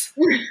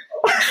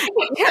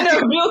 Can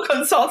a real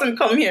consultant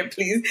come here,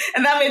 please?"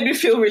 And that made me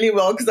feel really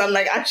well, because I'm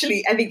like,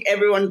 actually, I think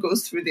everyone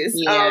goes through this.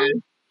 Yeah.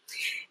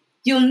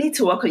 You'll need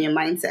to work on your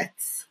mindset.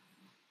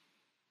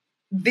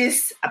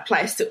 This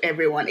applies to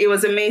everyone. It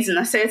was amazing.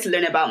 I started to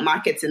learn about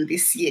marketing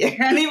this year.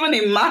 And even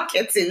in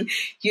marketing,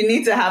 you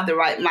need to have the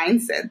right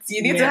mindset.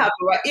 You need to have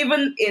the right,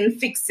 even in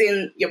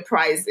fixing your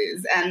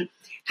prices and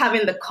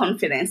having the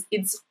confidence.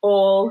 It's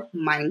all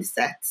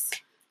mindsets.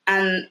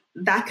 And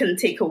that can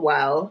take a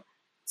while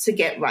to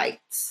get right.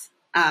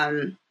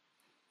 It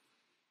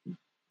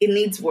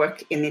needs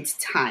work, it needs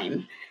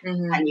time,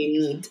 and you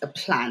need a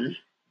plan,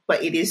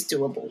 but it is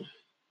doable.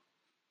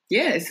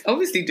 Yeah, it's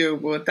obviously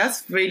doable.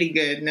 That's really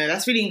good. No,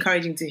 that's really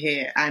encouraging to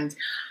hear. And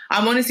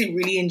I'm honestly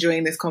really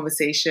enjoying this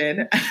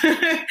conversation.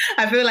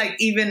 I feel like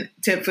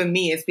for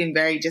me, it's been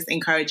very just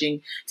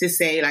encouraging to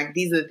say, like,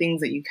 these are the things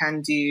that you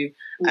can do.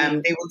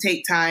 They will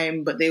take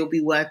time, but they will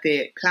be worth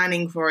it.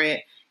 Planning for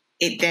it.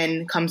 It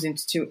then comes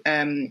into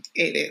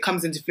it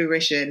comes into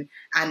fruition,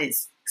 and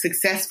it's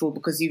successful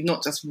because you've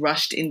not just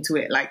rushed into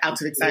it like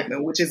out of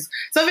excitement, which is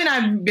something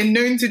I've been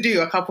known to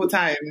do a couple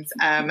times,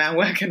 and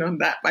working on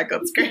that by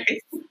God's grace.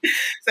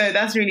 So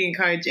that's really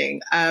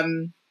encouraging.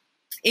 In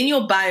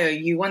your bio,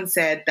 you once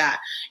said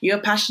that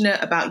you're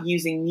passionate about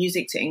using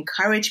music to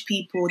encourage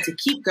people to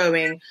keep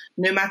going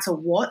no matter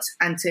what,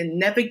 and to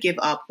never give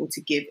up or to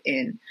give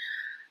in.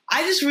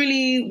 I just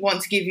really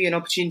want to give you an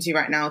opportunity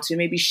right now to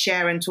maybe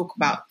share and talk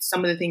about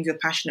some of the things you're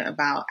passionate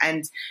about.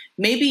 And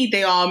maybe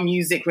they are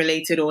music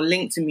related or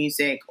linked to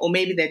music, or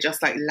maybe they're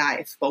just like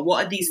life. But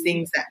what are these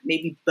things that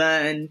maybe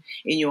burn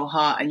in your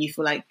heart and you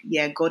feel like,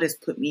 yeah, God has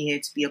put me here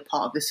to be a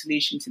part of the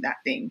solution to that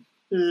thing?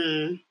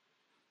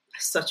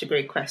 Such a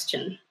great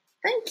question.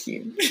 Thank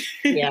you.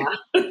 Yeah.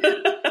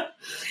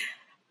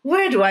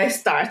 Where do I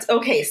start?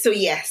 Okay, so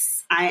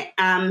yes, I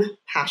am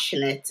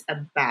passionate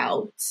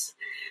about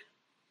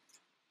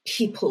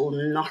people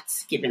not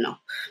giving up.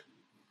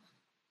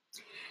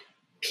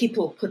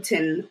 People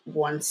putting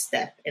one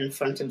step in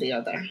front of the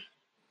other.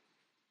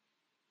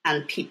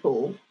 and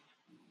people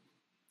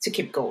to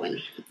keep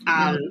going.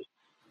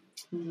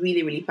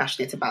 Really, really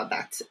passionate about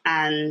that.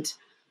 And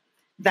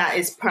that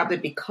is probably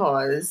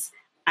because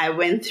I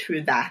went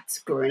through that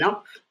growing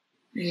up.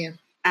 Yeah.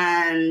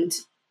 And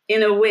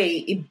in a way,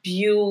 it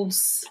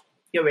builds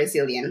your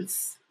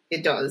resilience.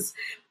 It does.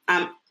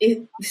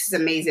 This is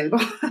amazing.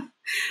 But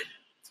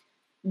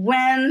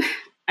when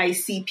I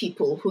see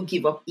people who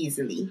give up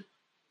easily,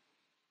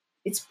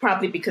 it's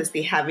probably because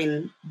they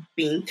haven't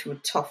been through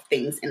tough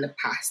things in the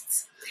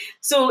past.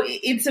 So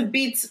it's a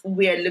bit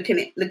weird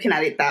looking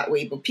at it that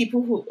way. But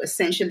people who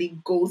essentially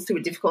go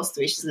through difficult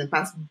situations in the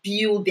past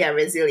build their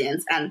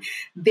resilience and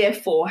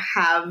therefore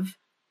have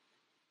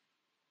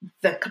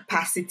the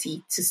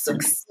capacity to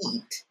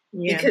succeed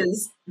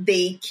because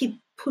they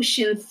keep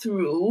pushing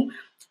through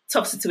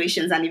tough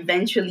situations and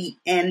eventually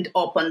end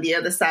up on the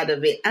other side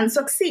of it and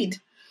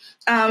succeed.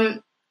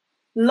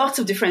 Lots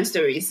of different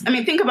stories. I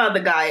mean, think about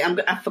the guy,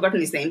 I've forgotten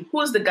his name. Who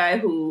was the guy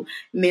who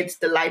made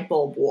the light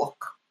bulb work?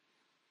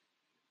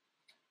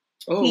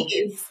 Oh. He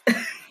is.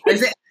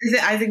 Is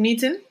it Isaac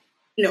Newton?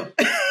 No.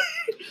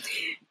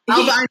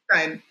 Albert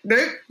Einstein?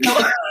 No?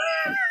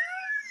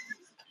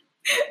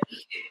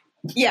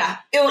 Yeah,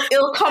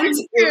 it'll come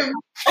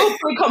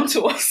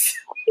to us.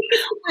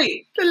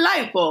 Wait, the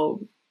light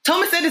bulb.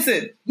 Thomas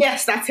Edison.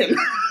 Yes, that's him.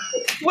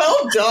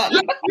 Well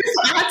done.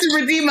 I had to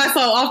redeem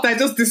myself after I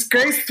just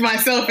disgraced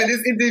myself in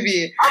this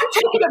interview. I'm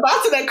talking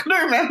about it. I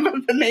couldn't remember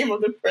the name of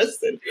the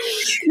person.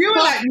 You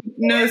were like,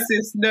 no,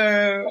 sis,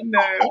 no.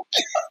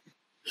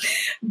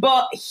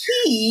 But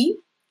he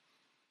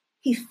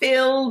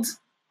failed,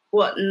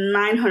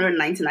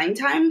 999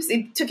 times?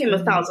 It took him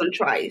 1,000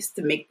 tries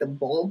to make the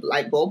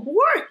light bulb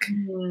work.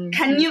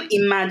 Can you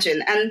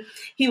imagine? And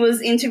he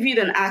was interviewed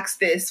and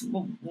asked this,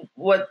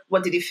 what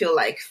did he feel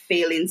like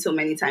failing so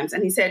many times?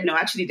 And he said, no,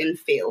 I actually didn't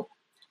fail.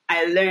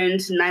 I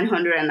learned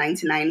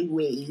 999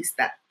 ways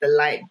that the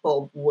light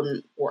bulb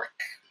wouldn't work.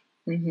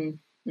 And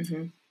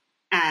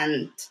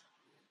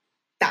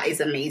that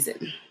is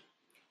amazing.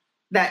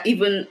 That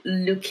even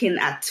looking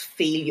at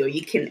failure,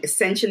 you can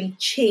essentially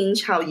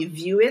change how you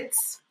view it.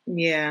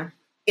 Yeah.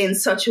 In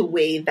such a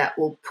way that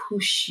will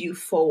push you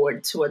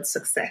forward towards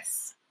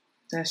success.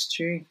 That's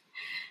true.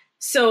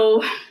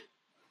 So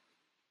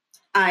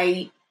as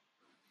a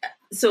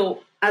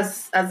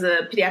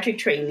pediatric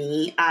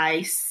trainee,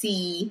 I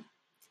see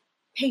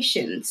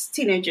patients,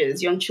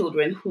 teenagers, young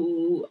children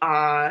who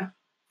are,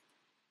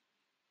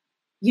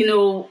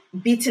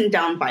 beaten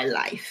down by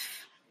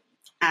life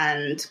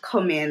and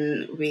come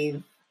in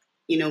with,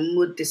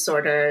 mood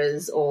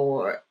disorders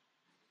or,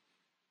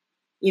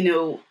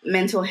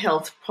 mental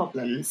health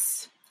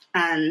problems.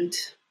 And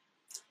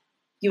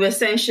you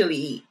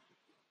essentially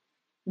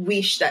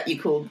wish that you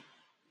could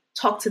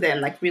talk to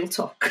them like real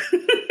talk.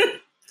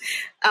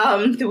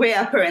 The way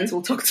our parents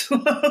will talk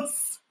to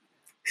us.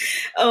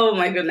 Oh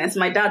my goodness.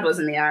 My dad was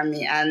in the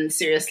army, and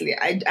seriously,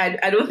 I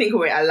don't think we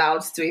were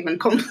allowed to even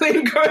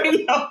complain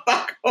growing up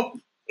back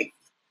home.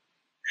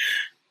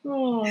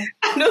 Oh.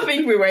 I don't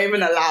think we were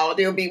even allowed.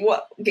 It'll be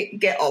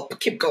get up,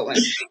 keep going.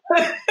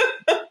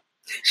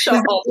 Shut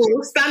up.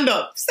 Stand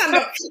up.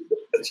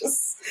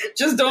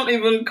 just don't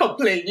even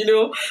complain,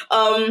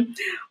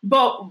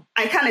 But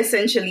I can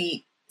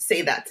essentially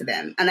say that to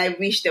them. And I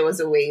wish there was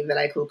a way that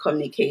I could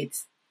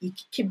communicate. You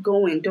keep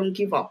going. Don't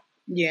give up.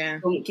 Yeah.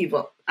 Don't give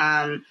up.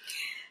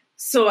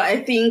 So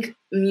I think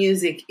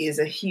music is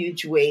a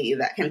huge way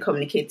that can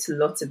communicate to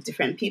lots of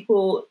different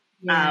people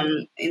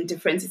in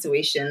different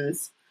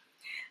situations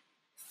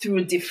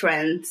through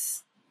different,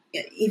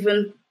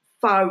 even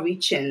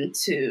far-reaching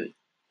to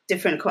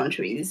different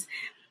countries.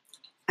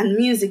 And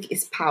music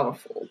is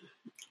powerful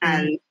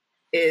and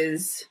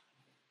is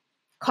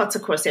cut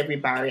across every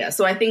barrier.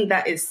 So I think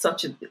that is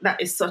such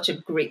a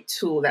great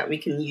tool that we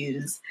can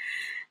use,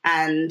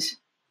 and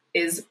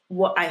is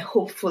what I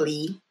hope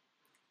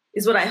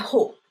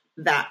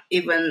that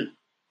even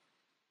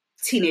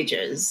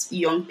teenagers,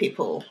 young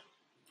people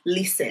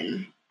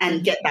listen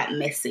and get that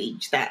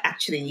message that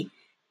actually,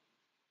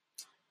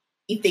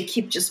 if they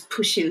keep just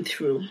pushing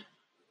through,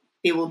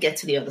 they will get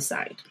to the other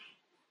side.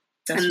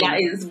 That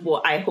is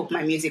what I hope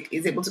my music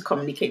is able to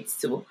communicate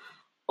to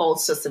all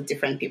sorts of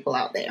different people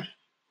out there.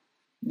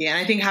 Yeah, and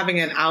I think having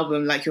an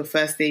album like your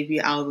first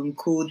debut album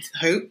called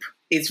Hope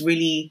is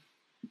really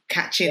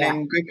catching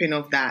and gripping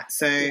of that.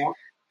 So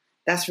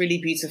that's really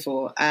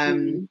beautiful.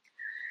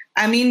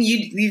 I mean,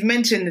 you've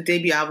mentioned the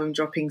debut album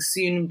dropping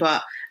soon,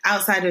 but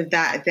outside of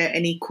that, are there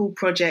any cool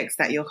projects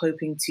that you're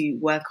hoping to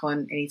work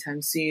on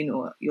anytime soon,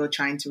 or you're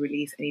trying to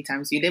release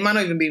anytime soon? They might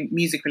not even be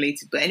music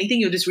related, but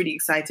anything you're just really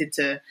excited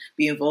to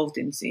be involved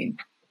in soon?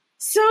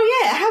 So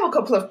I have a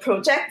couple of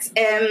projects.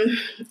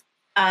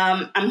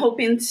 I'm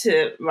hoping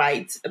to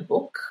write a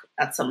book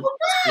at some point.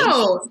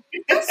 Wow,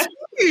 that's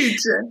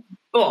huge.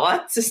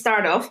 But to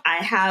start off,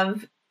 I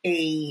have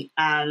an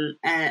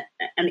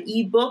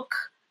ebook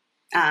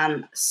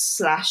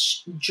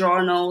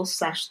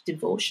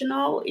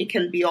 /journal/devotional. It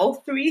can be all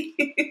three.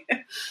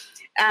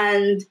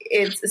 And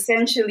it's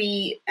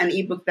essentially an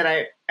ebook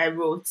that I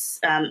wrote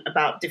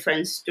about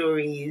different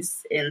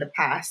stories in the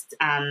past.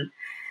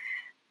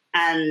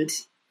 And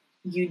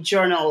you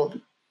journal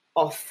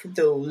off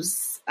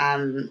those,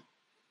 the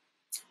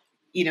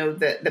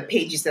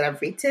pages that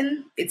I've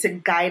written. It's a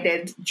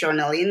guided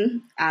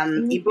journaling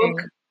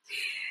ebook,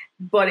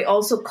 but it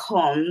also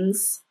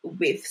comes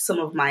with some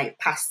of my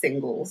past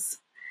singles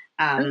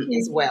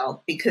as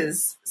well,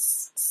 because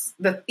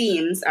the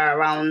themes are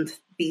around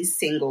these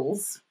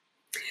singles.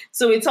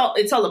 So it's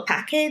all a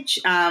package.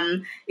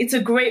 It's a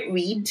great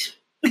read.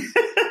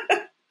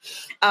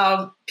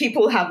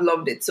 People have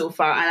loved it so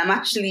far, and I'm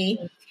actually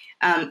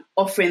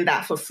offering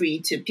that for free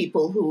to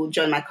people who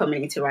join my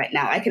community right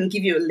now. I can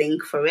give you a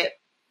link for it.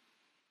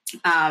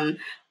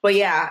 But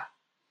yeah,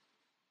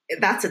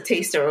 that's a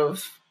taster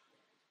of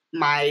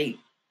my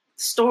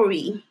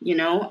story,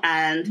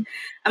 and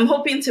I'm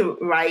hoping to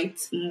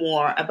write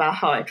more about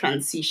how I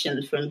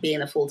transitioned from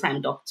being a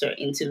full-time doctor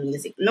into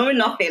music, knowing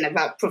nothing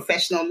about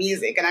professional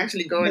music and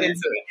actually going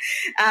into it.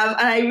 And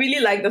I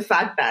really like the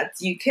fact that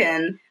you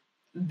can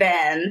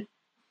then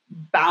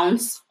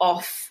bounce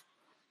off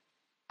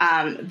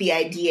the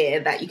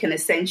idea that you can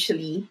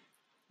essentially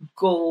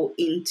go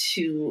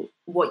into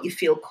what you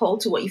feel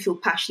called to, what you feel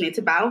passionate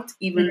about,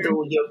 even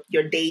though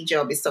your day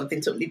job is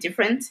something totally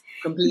different.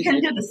 Completely. You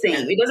can do the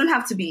same. It doesn't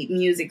have to be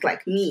music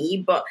like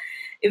me, but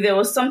if there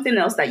was something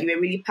else that you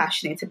were really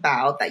passionate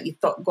about that you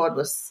thought God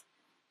was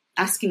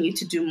asking you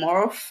to do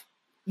more of,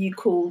 you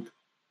could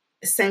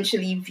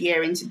essentially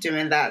veer into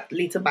doing that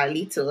little by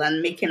little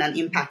and making an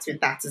impact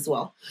with that as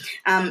well.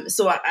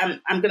 So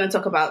I'm going to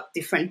talk about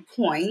different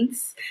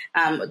points,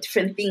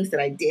 different things that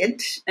I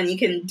did, and you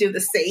can do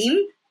the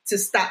same to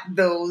start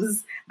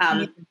those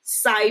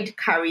side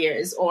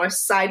careers or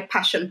side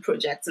passion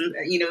projects and,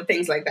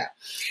 things like that.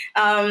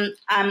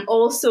 I'm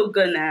also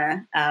going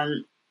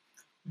to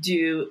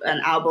do an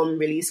album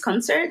release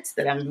concert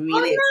that I'm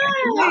really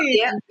excited about.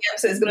 Yeah,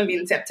 so it's going to be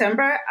in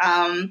September.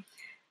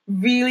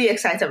 Really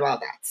excited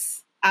about that.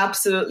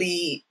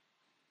 Absolutely.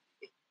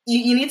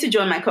 You need to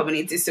join my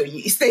community so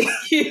you stay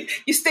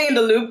you stay in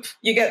the loop.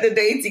 You get the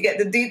dates, you get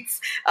the deets,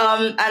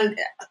 and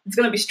it's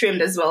going to be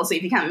streamed as well. So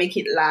if you can't make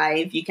it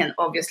live, you can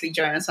obviously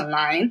join us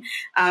online.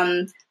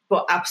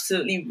 But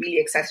absolutely, really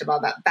excited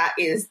about that. That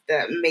is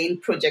the main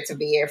project of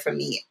the year for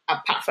me,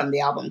 apart from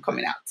the album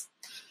coming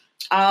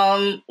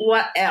out.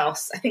 What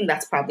else? I think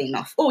that's probably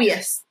enough. Oh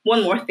yes,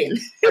 one more thing.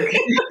 Okay.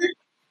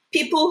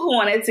 People who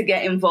wanted to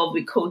get involved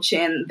with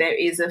coaching, there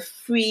is a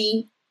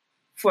free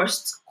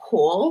first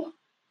call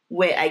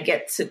where I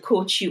get to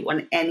coach you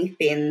on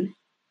anything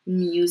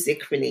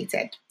music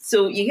related.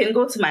 So you can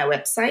go to my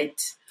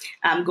website,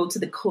 go to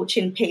the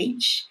coaching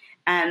page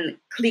and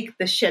click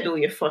the schedule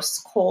your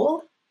first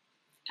call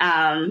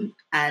and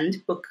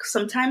book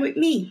some time with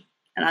me.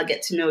 And I'll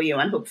get to know you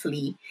and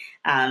hopefully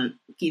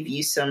give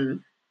you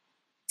some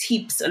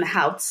tips on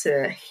how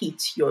to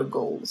hit your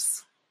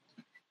goals.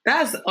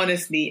 That's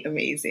honestly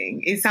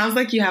amazing. It sounds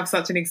like you have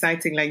such an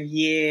exciting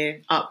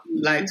year up,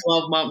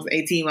 12 months,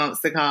 18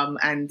 months to come.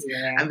 And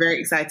I'm very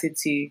excited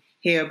to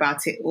hear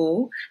about it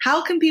all.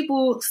 How can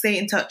people stay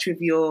in touch with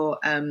your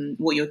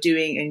what you're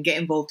doing and get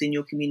involved in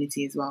your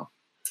community as well?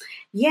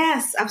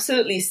 Yes,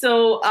 absolutely.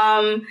 So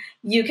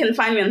you can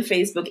find me on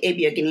Facebook,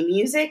 Abiogini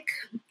Music.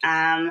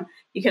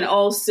 You can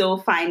also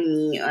find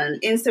me on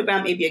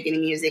Instagram,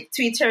 Abiogini Music,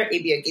 Twitter,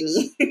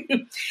 Abiogini.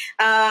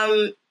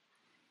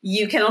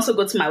 You can also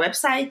go to my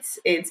website.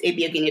 It's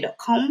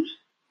abiogini.com.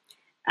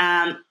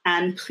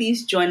 And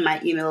please join my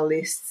email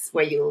lists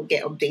where you'll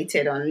get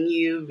updated on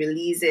new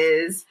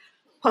releases,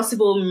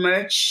 possible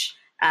merch,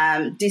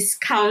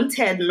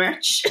 discounted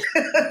merch.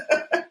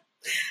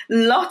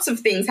 Lots of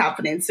things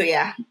happening. So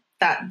yeah,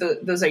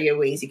 those are your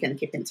ways you can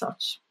keep in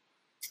touch.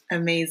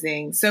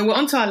 Amazing. So we're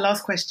on to our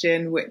last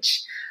question,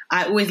 which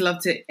I always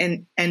love to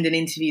end an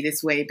interview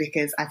this way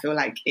because I feel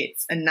like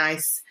it's a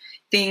nice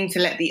thing to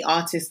let the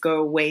artist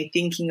go away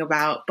thinking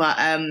about. But,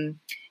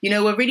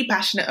 we're really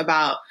passionate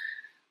about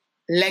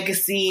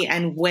legacy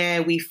and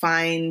where we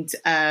find,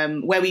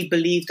 where we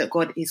believe that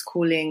God is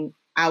calling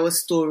our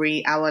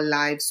story, our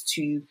lives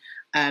to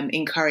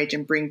encourage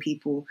and bring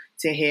people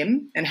to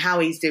him and how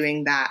he's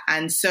doing that.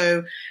 And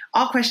so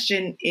our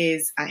question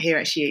is here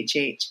at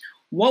SheHH,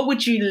 what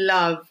would you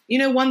love,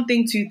 one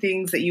thing, two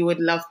things that you would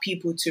love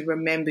people to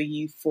remember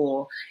you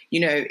for?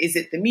 Is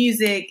it the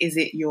music? Is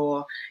it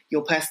your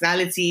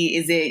personality?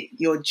 Is it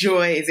your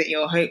joy? Is it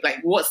your hope?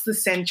 What's the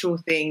central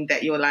thing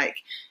that you're I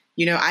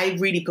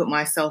really put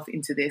myself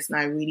into this and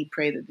I really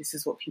pray that this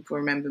is what people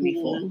remember me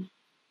for?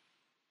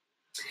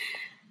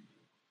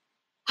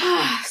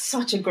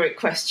 Such a great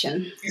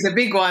question. It's a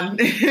big one.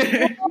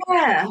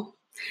 Yeah.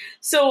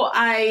 So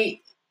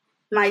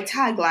my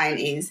tagline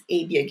is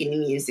Abiogini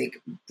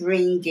Music,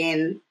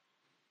 bringing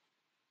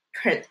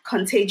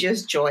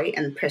contagious joy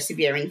and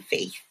persevering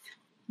faith.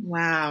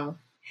 Wow.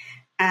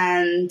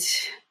 And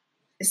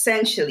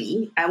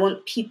essentially, I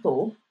want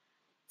people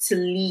to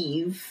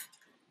leave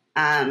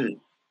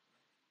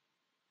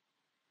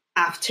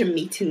after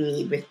meeting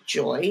me with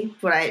joy,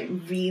 but I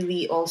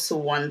really also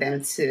want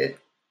them to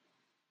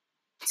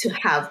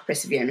have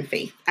persevering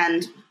faith.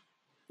 And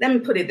let me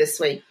put it this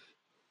way.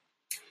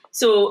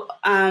 So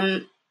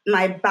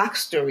my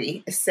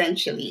backstory,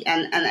 essentially,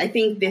 and I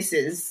think this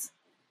is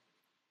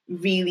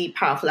really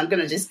powerful. I'm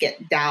going to just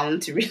get down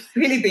to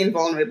really being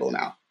vulnerable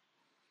now,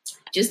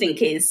 just in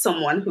case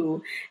someone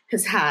who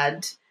has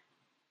had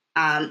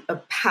a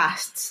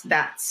past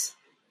that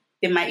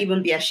they might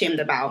even be ashamed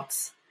about,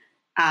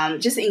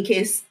 just in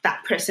case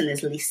that person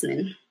is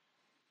listening.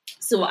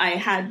 So I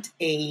had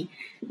a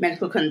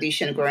medical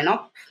condition growing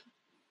up.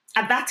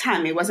 At that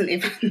time, it wasn't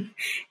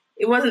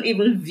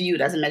even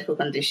viewed as a medical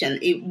condition.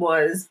 It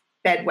was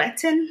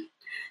bedwetting,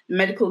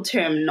 medical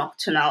term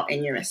nocturnal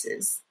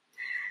enuresis.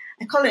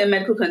 I call it a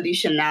medical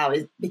condition now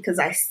is because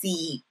I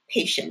see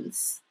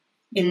patients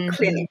in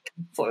clinic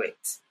for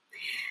it.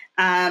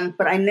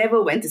 But I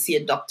never went to see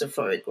a doctor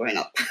for it growing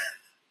up.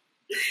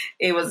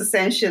 It was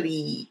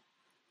essentially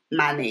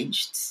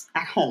managed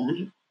at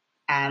home,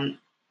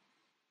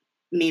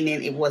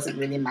 meaning it wasn't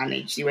really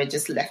managed. You were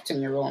just left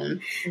on your own.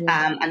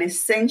 And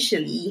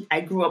essentially,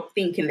 I grew up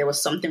thinking there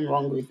was something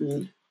wrong with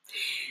me.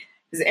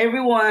 Because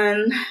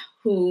everyone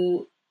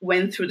who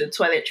went through the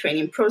toilet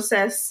training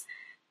process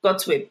got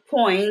to a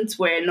point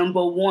where,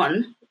 number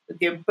one,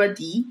 their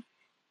body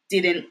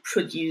didn't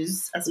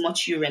produce as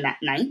much urine at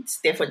night.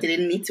 Therefore, they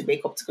didn't need to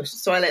wake up to go to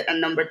the toilet.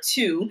 And number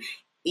two,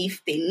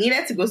 if they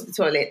needed to go to the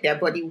toilet, their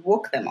body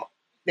woke them up.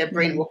 Their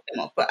brain woke them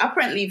up. But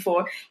apparently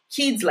for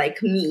kids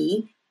like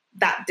me,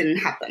 that didn't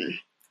happen.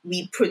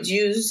 We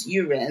produce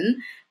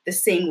urine the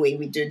same way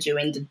we do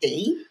during the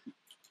day.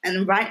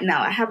 And right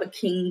now, I have a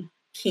king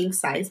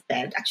size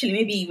bed. Actually,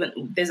 maybe even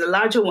there's a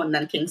larger one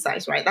than king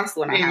size, right? That's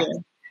the one I have.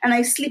 And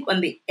I sleep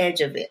on the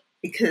edge of it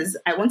because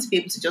I want to be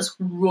able to just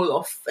roll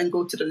off and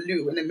go to the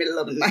loo in the middle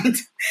of the night.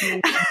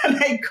 And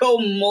I go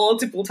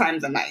multiple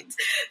times a night.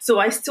 So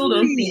I still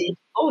don't think,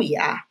 oh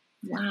yeah.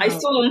 Wow. I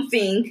still don't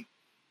think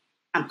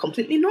I'm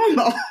completely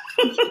normal.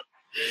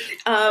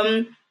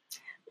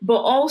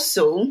 But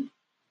also,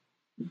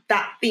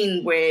 that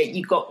thing where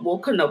you got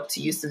woken up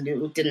to use the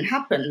loo didn't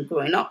happen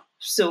growing up.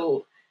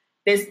 So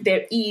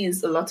there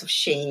is a lot of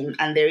shame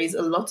and there is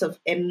a lot of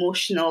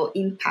emotional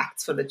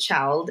impact for the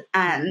child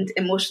and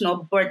emotional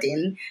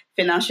burden,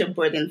 financial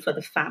burden for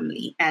the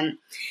family. And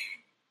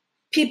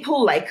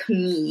people like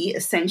me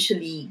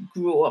essentially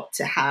grew up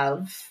to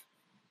have,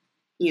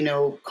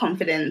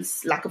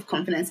 lack of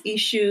confidence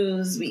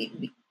issues.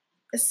 We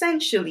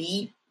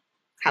essentially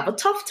have a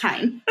tough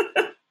time.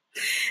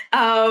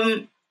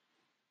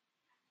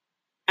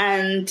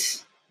 And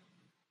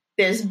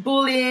there's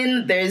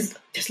bullying, there's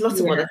lots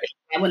of other things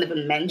I won't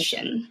even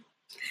mention.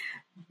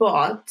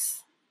 But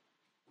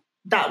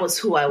that was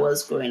who I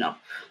was growing up.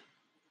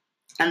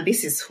 And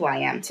this is who I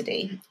am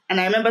today.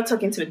 And I remember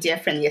talking to a dear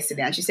friend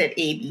yesterday and she said,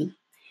 "AB,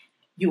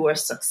 you were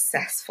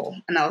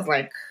successful." And I was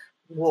like,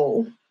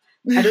 whoa,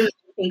 I don't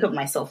think of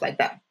myself like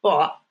that.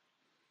 But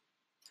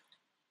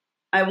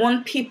I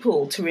want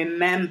people to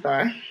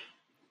remember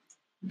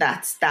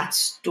that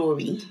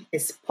story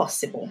is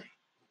possible,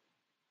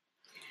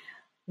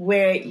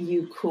 where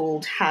you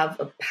could have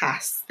a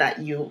past that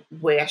you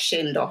were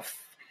ashamed of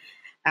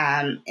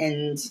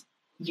and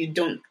you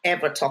don't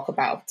ever talk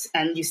about,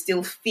 and you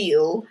still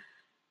feel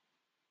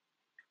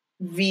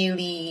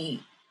really...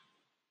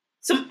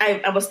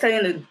 I was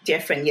telling a dear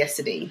friend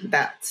yesterday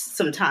that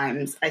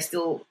sometimes I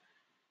still,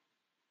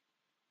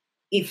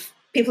 if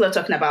people are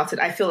talking about it,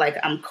 I feel like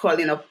I'm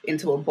crawling up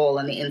into a ball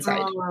on the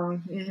inside.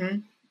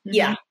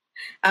 Yeah.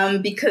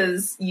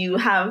 Because you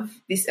have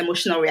this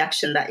emotional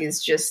reaction that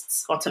is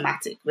just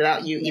automatic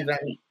without you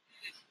even...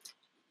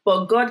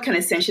 But God can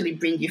essentially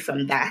bring you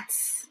from that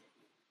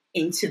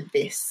into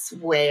this,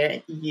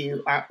 where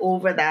you are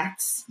over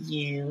that,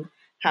 you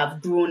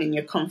have grown in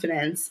your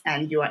confidence,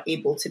 and you are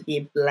able to be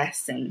a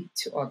blessing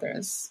to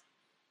others.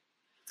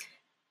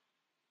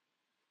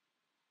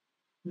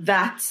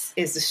 That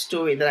is the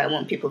story that I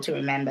want people to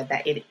remember,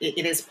 that it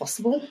is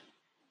possible.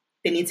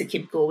 They need to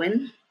keep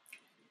going.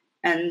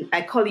 And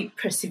I call it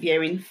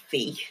persevering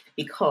faith,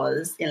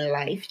 because in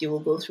life you will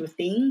go through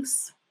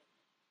things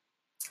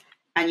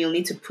and you'll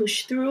need to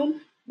push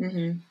through.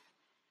 And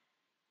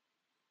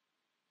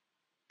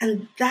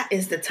that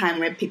is the time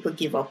where people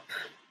give up.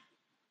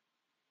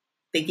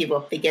 They give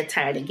up, they get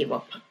tired and give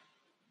up.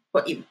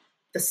 But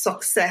the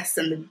success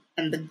and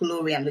the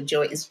glory and the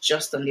joy is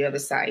just on the other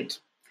side.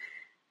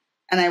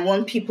 And I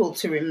want people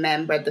to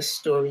remember the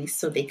story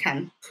so they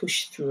can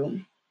push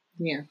through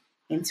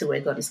into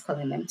where God is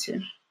calling them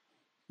to.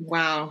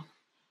 Wow.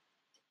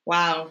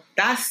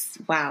 That's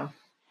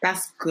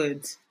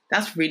good.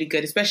 That's really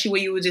good. Especially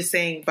what you were just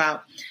saying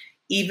about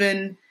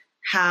even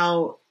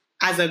how,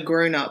 as a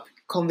grown-up,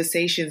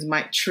 conversations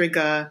might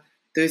trigger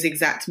those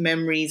exact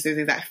memories, those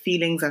exact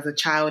feelings as a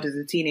child, as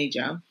a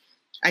teenager.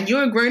 And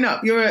you're a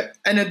grown-up, you're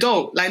an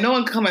adult. Like, no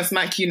one can come and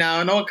smack you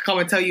now, no one can come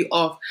and tell you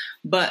off.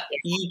 But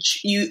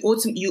you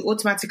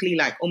automatically,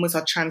 like, almost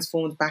are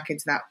transformed back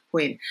into that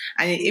point.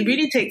 And it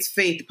really takes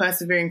faith,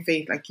 persevering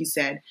faith, like you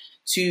said,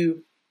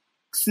 to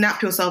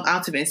snap yourself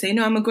out of it and say,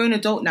 no, I'm a grown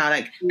adult now.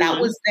 Like that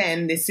was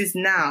then, this is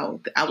now.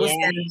 I was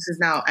then, this is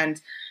now.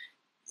 And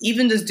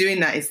even just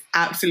doing that is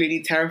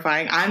absolutely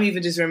terrifying. I'm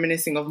even just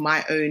reminiscing of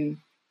my own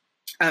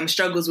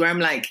struggles where I'm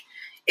like,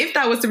 if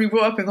that was to be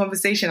brought up in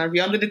conversation, I'd be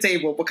under the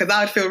table because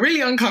I would feel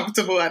really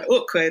uncomfortable and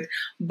awkward.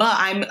 But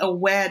I'm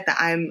aware that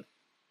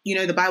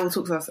the Bible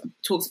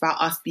talks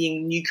about us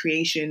being new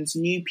creations,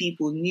 new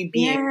people, new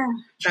beings,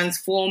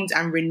 transformed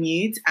and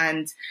renewed.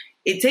 And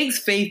it takes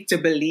faith to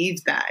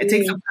believe that. It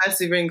takes a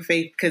persevering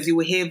faith because you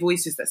will hear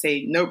voices that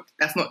say, nope,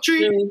 that's not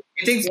true.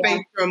 It takes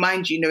faith to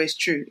remind you, no, it's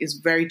true. It's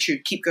very true.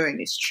 Keep going.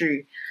 It's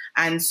true.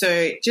 And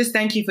so just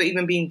thank you for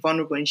even being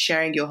vulnerable and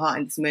sharing your heart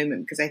in this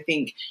moment, because I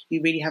think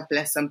you really have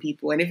blessed some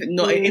people. And if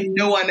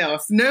no one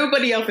else,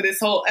 nobody else on this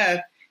whole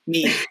earth,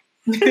 me.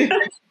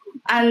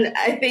 And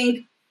I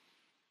think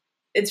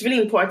it's really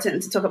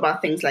important to talk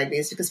about things like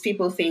this because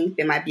people think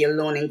they might be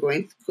alone in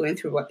going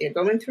through what they're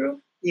going through.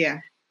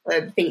 Yeah.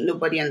 I think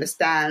nobody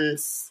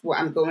understands what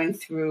I'm going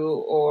through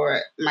or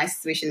my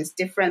situation is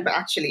different, but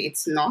actually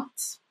it's not.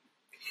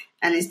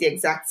 And it's the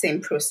exact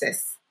same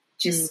process.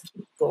 Just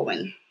keep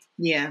going.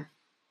 Yeah.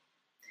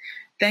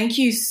 Thank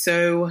you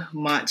so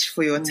much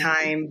for your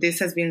time. This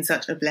has been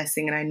such a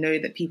blessing. And I know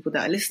that people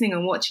that are listening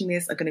and watching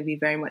this are going to be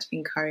very much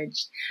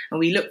encouraged. And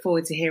we look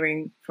forward to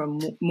hearing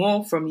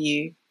more from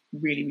you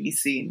really, really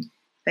soon.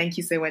 Thank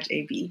you so much,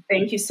 AB.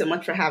 Thank you so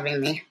much for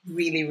having me.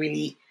 Really,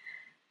 really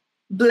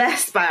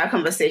blessed by our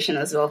conversation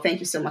as well. Thank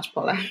you so much,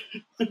 Paula.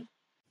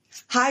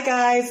 Hi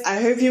guys,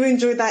 I hope you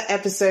enjoyed that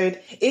episode.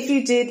 If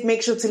you did,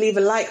 make sure to leave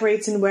a like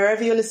rating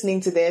wherever you're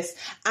listening to this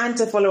and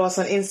to follow us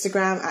on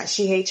Instagram at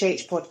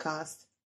SheHH Podcast.